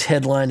was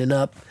headlining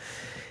up.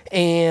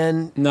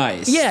 And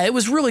nice. Yeah, it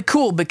was really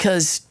cool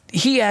because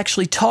he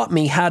actually taught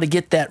me how to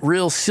get that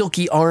real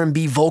silky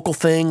R&B vocal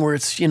thing where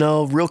it's,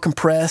 real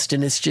compressed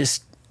and it's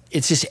just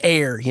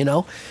air,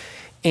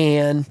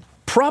 And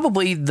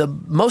probably the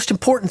most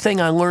important thing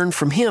I learned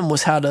from him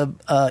was how to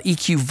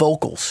EQ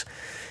vocals.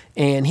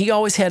 And he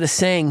always had a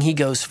saying, he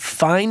goes,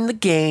 find the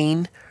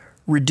gain,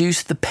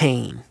 reduce the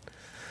pain.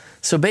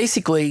 So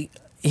basically,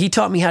 he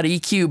taught me how to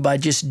EQ by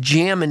just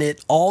jamming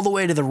it all the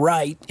way to the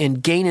right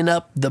and gaining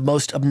up the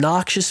most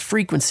obnoxious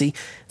frequency,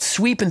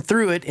 sweeping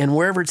through it, and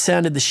wherever it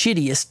sounded the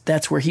shittiest,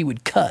 that's where he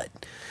would cut.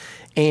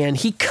 And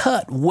he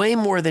cut way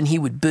more than he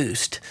would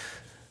boost.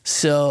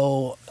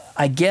 So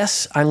I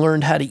guess I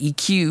learned how to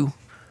EQ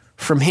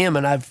from him,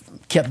 and I've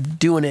kept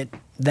doing it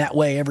that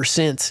way ever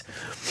since.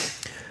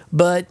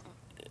 But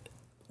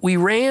we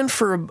ran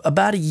for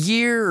about a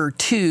year or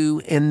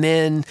two, and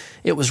then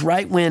it was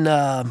right when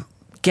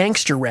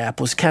gangster rap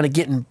was kind of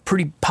getting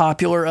pretty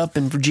popular up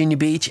in Virginia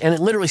Beach, and it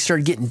literally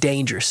started getting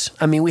dangerous.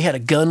 I mean, we had a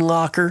gun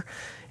locker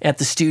at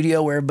the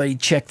studio where everybody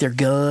checked their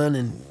gun,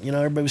 and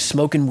everybody was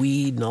smoking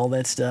weed and all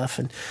that stuff.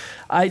 And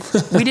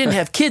we didn't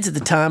have kids at the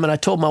time, and I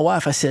told my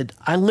wife, I said,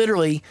 I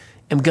literally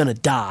am gonna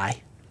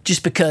die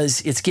just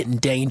because it's getting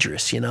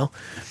dangerous,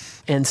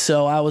 And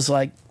so I was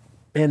like,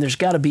 man, there's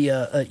got to be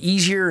a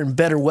easier and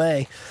better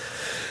way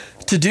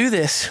to do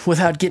this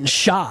without getting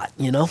shot,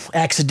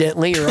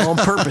 accidentally or on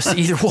purpose,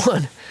 either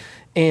one.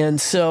 And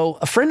so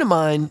a friend of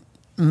mine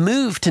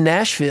moved to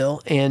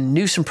Nashville and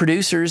knew some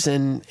producers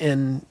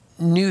and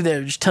knew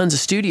there's tons of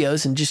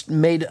studios, and just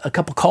made a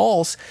couple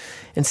calls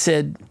and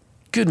said,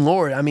 good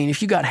Lord, I mean,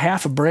 if you got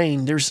half a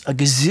brain, there's a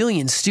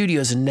gazillion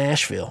studios in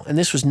Nashville. And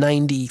this was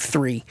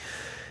 93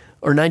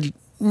 or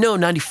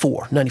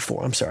 94,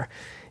 I'm sorry.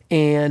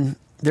 And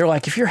they're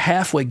like, if you're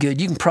halfway good,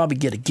 you can probably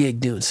get a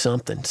gig doing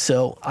something.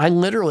 So I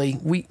literally,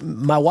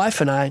 my wife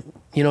and I,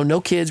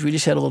 no kids, we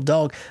just had a little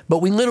dog, but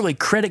we literally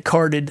credit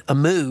carded a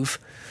move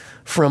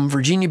from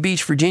Virginia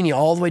Beach, Virginia,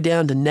 all the way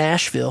down to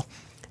Nashville.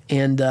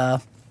 And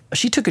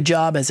she took a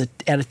job at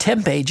a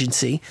temp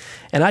agency,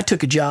 and I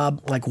took a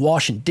job like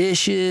washing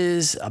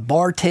dishes, a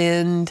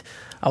bartend,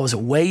 I was a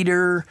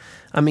waiter.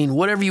 I mean,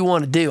 whatever you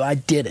want to do, I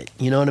did it.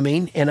 You know what I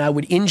mean? And I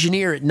would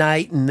engineer at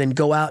night and then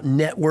go out and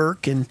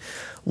network, and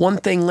one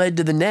thing led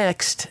to the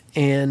next,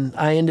 and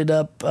I ended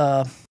up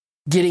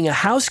getting a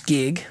house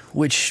gig,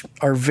 which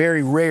are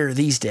very rare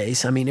these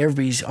days. I mean,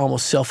 everybody's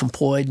almost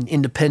self-employed and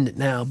independent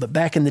now, but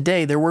back in the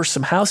day, there were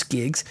some house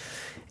gigs,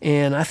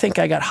 and I think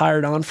I got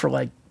hired on for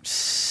like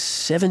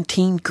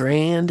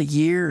 $17,000 a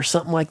year or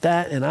something like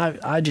that, and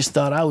I just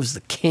thought I was the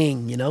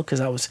king,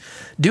 because I was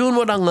doing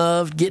what I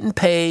loved, getting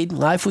paid,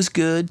 life was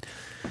good,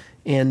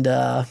 and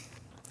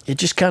it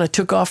just kind of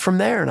took off from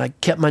there, and I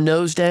kept my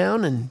nose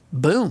down, and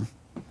boom.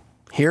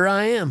 Here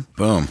I am.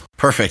 Boom.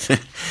 Perfect.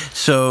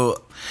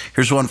 So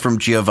here's one from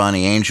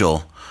Giovanni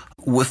Angel.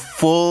 With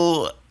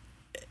full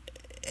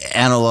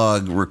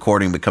analog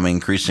recording becoming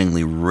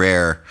increasingly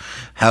rare,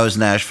 how has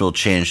Nashville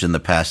changed in the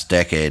past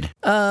decade?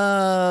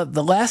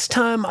 The last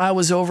time I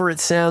was over at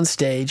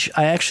Soundstage,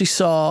 I actually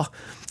saw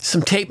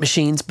some tape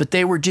machines, but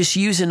they were just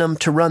using them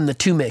to run the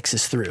 2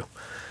 mixes through.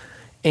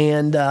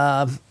 And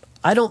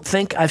I don't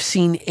think I've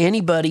seen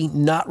anybody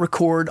not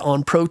record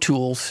on Pro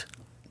Tools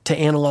to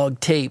analog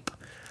tape.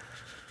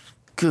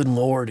 Good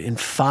Lord, in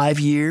 5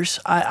 years.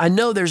 I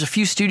know there's a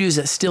few studios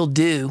that still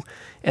do,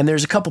 and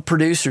there's a couple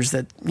producers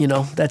that,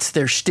 that's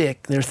their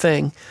shtick, their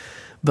thing.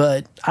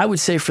 But I would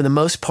say for the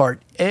most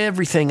part,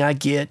 everything I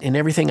get and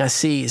everything I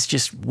see is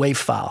just WAV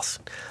files.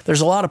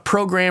 There's a lot of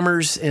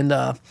programmers and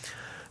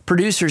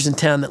producers in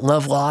town that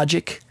love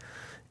Logic,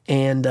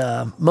 and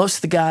most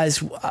of the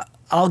guys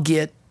I'll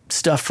get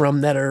stuff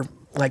from that are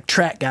like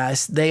track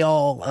guys, they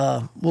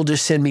all will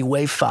just send me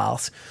WAV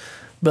files.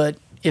 But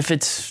if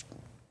it's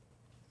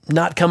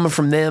not coming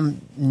from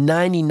them,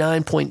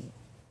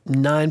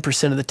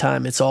 99.9% of the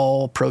time, it's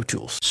all Pro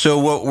Tools. So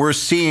what we're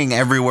seeing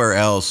everywhere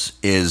else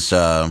is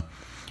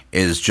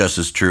just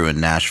as true in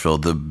Nashville.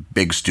 The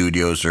big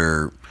studios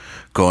are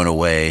going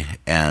away,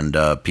 and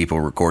people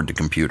record to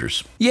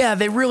computers. Yeah,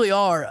 they really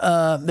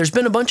are. There's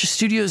been a bunch of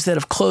studios that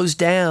have closed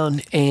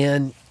down,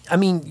 and I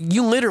mean,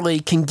 you literally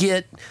can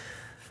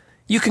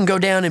you can go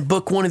down and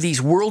book one of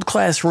these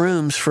world-class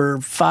rooms for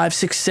 $500,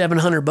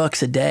 $600,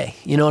 $700 a day.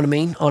 You know what I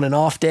mean? On an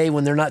off day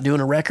when they're not doing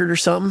a record or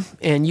something,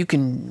 and you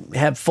can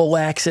have full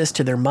access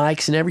to their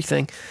mics and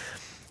everything.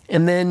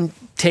 And then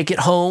take it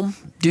home,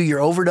 do your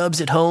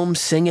overdubs at home,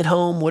 sing at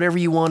home, whatever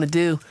you want to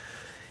do,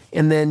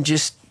 and then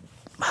just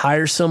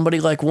hire somebody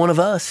like one of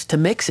us to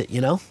mix it,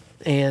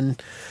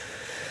 And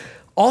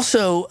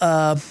also,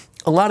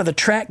 a lot of the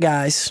track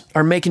guys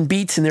are making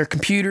beats in their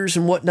computers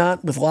and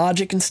whatnot with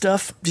Logic and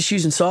stuff, just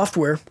using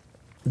software.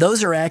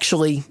 Those are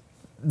actually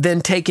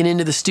then taken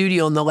into the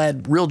studio, and they'll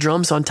add real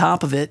drums on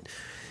top of it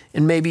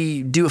and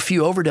maybe do a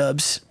few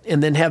overdubs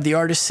and then have the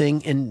artist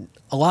sing. And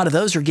a lot of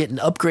those are getting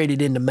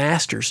upgraded into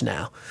masters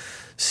now.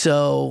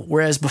 So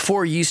whereas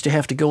before you used to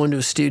have to go into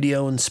a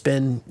studio and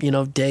spend,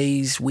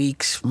 days,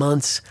 weeks,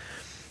 months,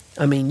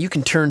 I mean, you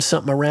can turn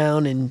something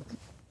around and,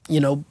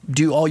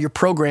 do all your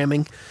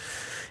programming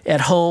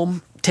at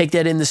home, take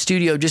that in the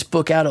studio, just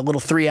book out a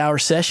little 3-hour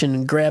session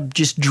and grab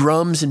just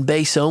drums and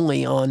bass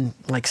only on,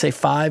 like, say,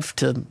 5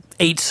 to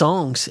 8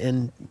 songs,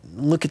 and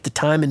look at the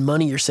time and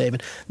money you're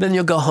saving. Then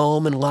you'll go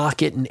home and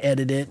lock it and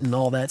edit it and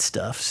all that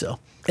stuff. So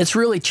it's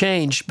really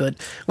changed. But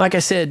like I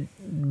said,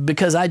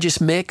 because I just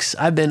mix,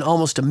 I've been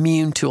almost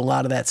immune to a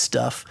lot of that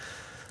stuff.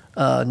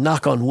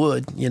 Knock on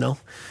wood,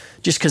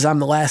 just because I'm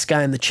the last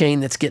guy in the chain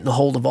that's getting a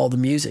hold of all the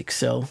music.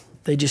 So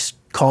they just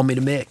call me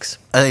to mix.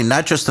 I think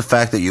not just the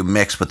fact that you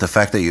mix, but the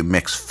fact that you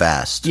mix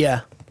fast.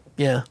 Yeah.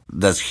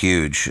 That's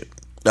huge.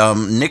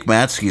 Nick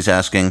Matsky's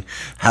asking,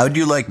 how do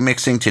you like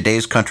mixing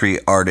today's country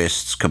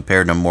artists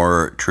compared to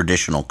more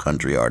traditional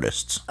country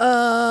artists?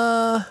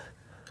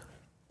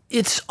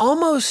 It's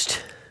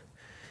almost,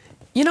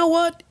 you know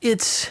what?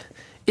 It's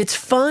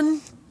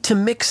fun to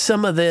mix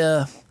some of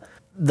the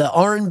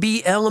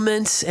R&B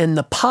elements and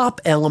the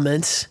pop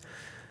elements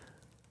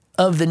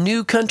of the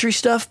new country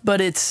stuff,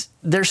 but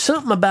there's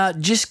something about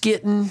just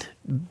getting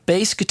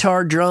bass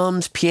guitar,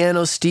 drums,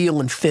 piano, steel,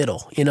 and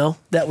fiddle,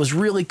 that was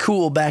really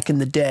cool back in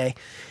the day.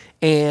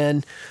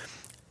 And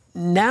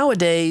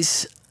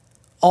nowadays,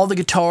 all the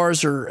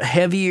guitars are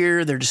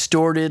heavier, they're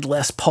distorted,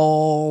 Les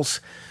Pauls,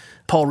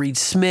 Paul Reed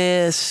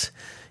Smiths,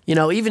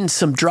 even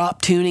some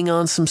drop tuning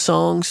on some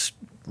songs,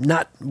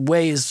 not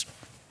way as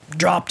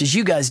dropped as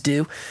you guys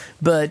do,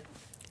 but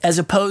as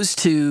opposed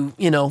to,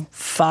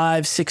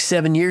 5, 6,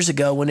 7 years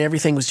ago when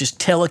everything was just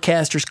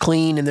Telecasters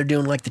clean and they're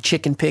doing like the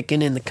chicken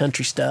picking and the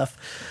country stuff.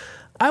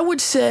 I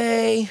would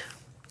say,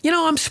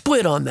 I'm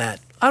split on that.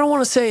 I don't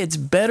want to say it's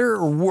better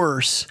or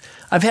worse.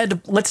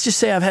 Let's just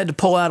say I've had to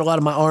pull out a lot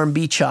of my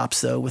R&B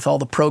chops though, with all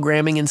the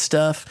programming and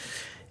stuff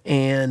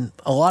and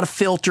a lot of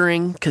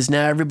filtering because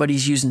now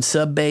everybody's using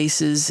sub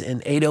basses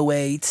and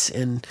 808s.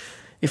 And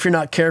if you're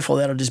not careful,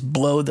 that'll just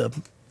blow the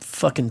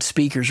fucking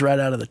speakers right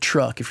out of the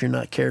truck if you're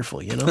not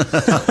careful, You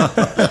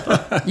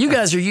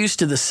guys are used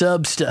to the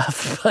sub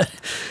stuff, but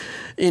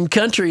in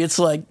country, it's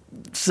like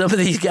some of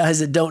these guys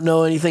that don't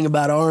know anything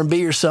about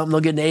R&B or something,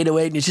 they'll get an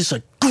 808 and it's just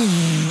like,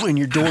 and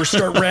your doors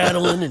start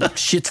rattling and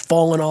shit's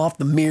falling off,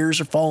 the mirrors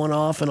are falling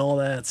off and all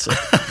that. So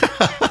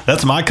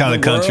that's my kind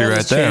of country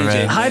right there,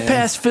 man. High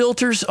pass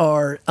filters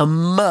are a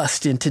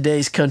must in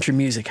today's country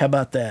music. How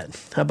about that?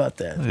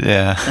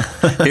 Yeah.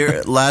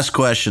 Here, last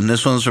question.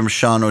 This one's from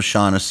Sean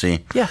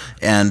O'Shaughnessy. Yeah.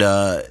 And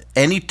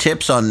any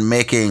tips on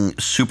making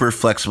super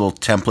flexible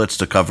templates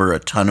to cover a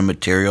ton of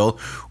material,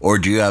 or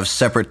do you have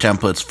separate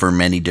templates for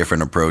many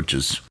different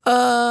approaches?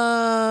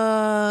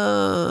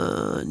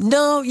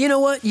 No, you know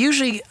what?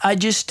 Usually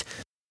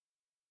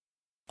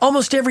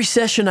almost every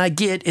session I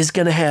get is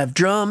going to have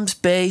drums,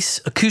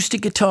 bass,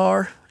 acoustic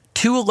guitar,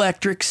 2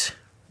 electrics.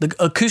 The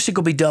acoustic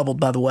will be doubled,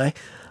 by the way.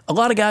 A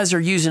lot of guys are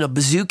using a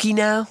bouzouki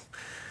now,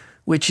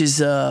 which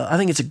is, I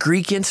think it's a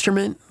Greek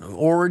instrument,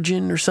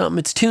 origin or something.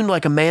 It's tuned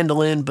like a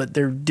mandolin, but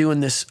they're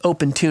doing this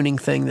open tuning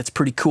thing that's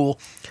pretty cool.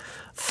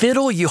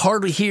 Fiddle, you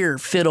hardly hear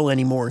fiddle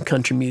anymore in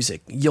country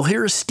music. You'll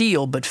hear a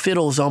steel, but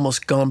fiddle is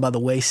almost gone by the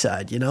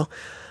wayside,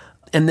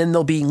 And then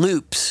there'll be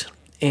loops.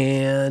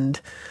 And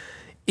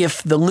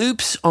if the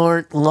loops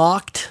aren't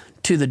locked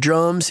to the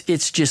drums,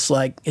 it's just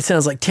like, it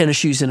sounds like tennis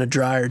shoes in a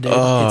dryer, dude.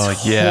 Oh,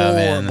 it's yeah,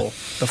 horrible. man.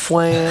 The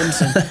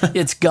flams, and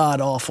it's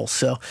god-awful.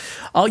 So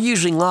I'll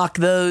usually lock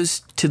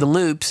those to the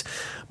loops.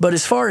 But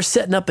as far as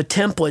setting up a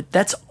template,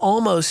 that's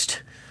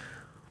almost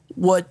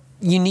what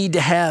you need to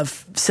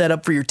have set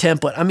up for your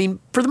template. I mean,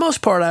 for the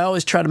most part, I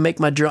always try to make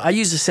my drum. I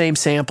use the same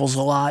samples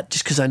a lot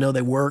just because I know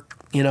they work.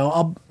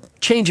 I'll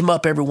change them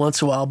up every once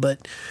in a while,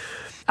 but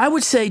I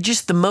would say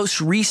just the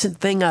most recent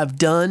thing I've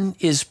done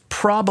is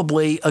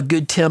probably a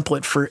good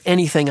template for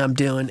anything I'm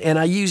doing. And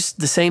I use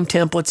the same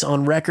templates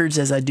on records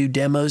as I do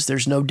demos.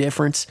 There's no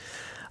difference.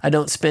 I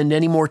don't spend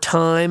any more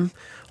time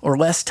or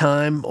less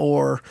time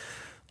or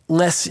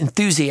less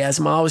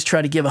enthusiasm. I always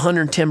try to give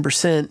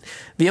 110%.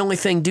 The only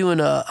thing doing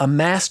a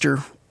master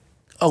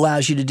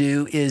allows you to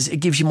do is it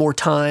gives you more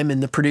time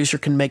and the producer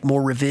can make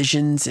more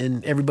revisions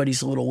and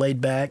everybody's a little laid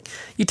back.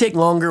 You take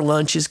longer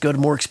lunches, go to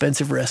more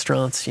expensive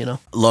restaurants,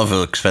 Love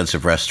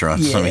expensive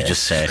restaurants, yes. Let me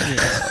just say. Yeah.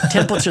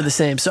 Templates are the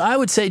same. So I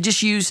would say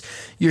just use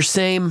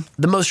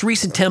the most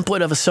recent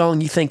template of a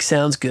song you think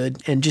sounds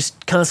good and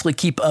just constantly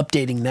keep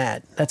updating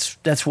that.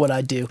 That's what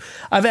I do.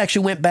 I've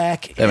actually went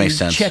back and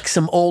checked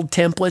some old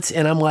templates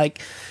and I'm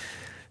like,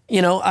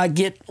 I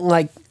get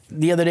like,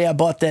 the other day I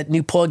bought that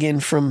new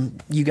plugin from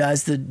you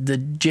guys, the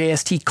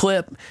JST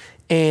clip,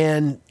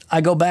 and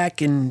I go back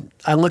and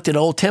I looked at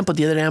an old template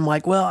the other day. I'm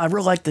like, well, I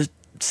really like the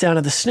sound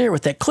of the snare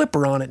with that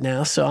clipper on it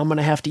now, so I'm going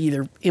to have to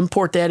either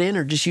import that in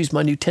or just use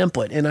my new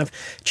template. And I've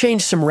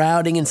changed some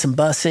routing and some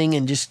busing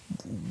and just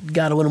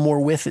got a little more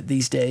with it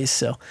these days.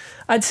 So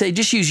I'd say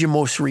just use your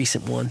most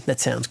recent one. That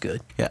sounds good.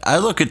 Yeah, I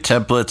look at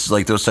templates,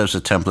 like those types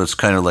of templates,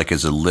 kind of like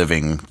as a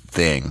living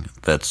thing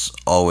that's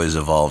always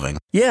evolving.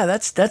 Yeah,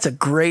 that's a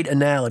great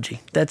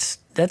analogy. That's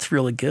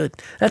really good.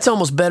 That's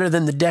almost better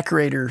than the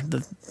decorator,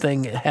 the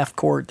thing at half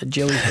court that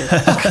Joey did.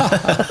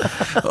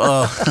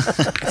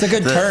 It's a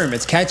good term.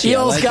 It's catchy.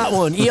 Eol's got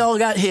one. Eol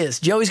got his.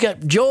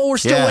 Joel, we're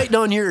still waiting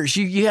on yours.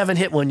 You haven't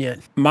hit one yet.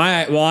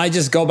 I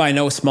just go by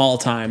no small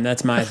time.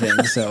 That's my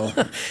thing. So,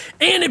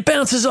 and it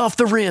bounces off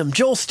the rim.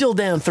 Joel's still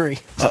down 3.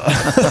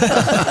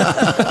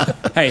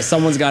 Hey,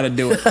 someone's got to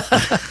do it.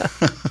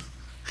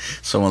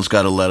 Someone's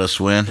got to let us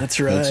win. That's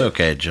right. That's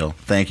okay, Jill.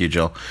 Thank you,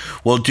 Jill.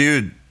 Well,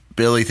 dude,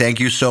 Billy, thank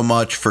you so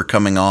much for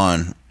coming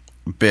on.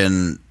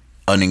 Been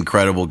an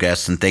incredible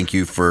guest, and thank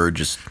you for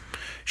just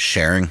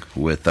sharing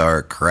with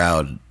our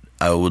crowd.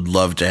 I would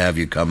love to have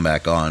you come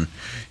back on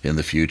in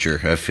the future.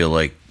 I feel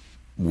like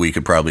we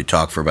could probably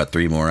talk for about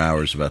 3 more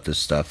hours about this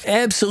stuff.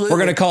 Absolutely. We're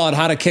going to call it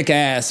How to Kick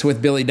Ass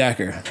with Billy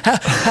Decker.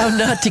 How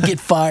not to get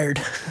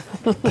fired.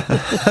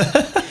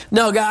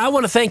 No, guy, I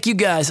want to thank you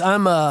guys.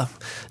 I'm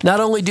not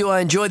only do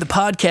I enjoy the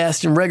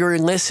podcast and regularly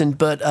listen,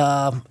 but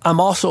I'm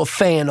also a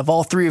fan of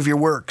all 3 of your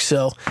work.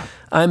 So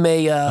I'm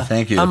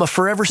thank you. I'm a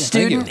forever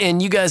student,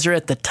 and you guys are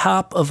at the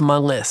top of my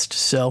list.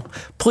 So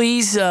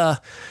please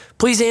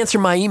answer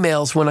my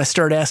emails when I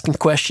start asking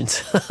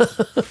questions.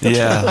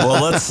 Yeah,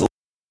 well,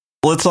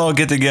 let's all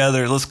get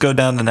together. Let's go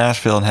down to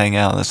Nashville and hang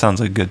out. That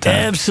sounds like a good time.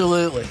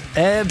 Absolutely.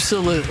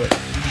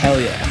 Hell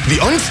yeah. The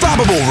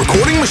Unstoppable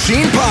Recording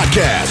Machine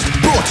Podcast,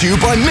 brought to you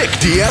by Mic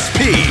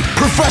DSP,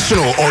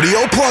 professional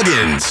audio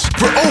plugins.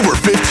 For over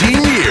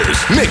 15 years,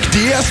 Mic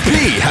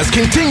DSP has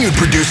continued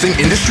producing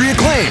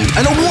industry-acclaimed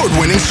and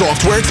award-winning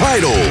software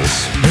titles.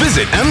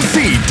 Visit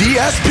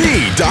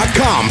mcdsp.com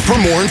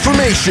for more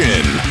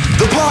information.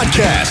 The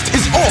podcast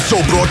is also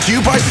brought to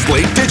you by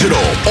Slate Digital.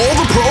 All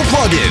the pro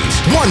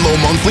plugins, one low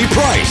monthly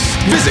price.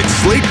 Visit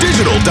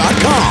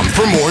slatedigital.com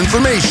for more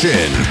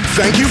information.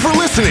 Thank you for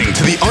listening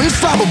to the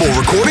Unstoppable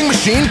Recording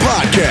Machine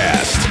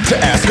Podcast. To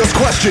ask us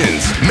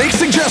questions, make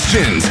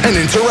suggestions, and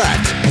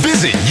interact,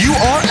 visit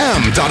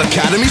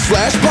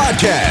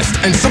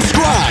urm.academy/podcast and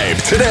subscribe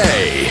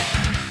today.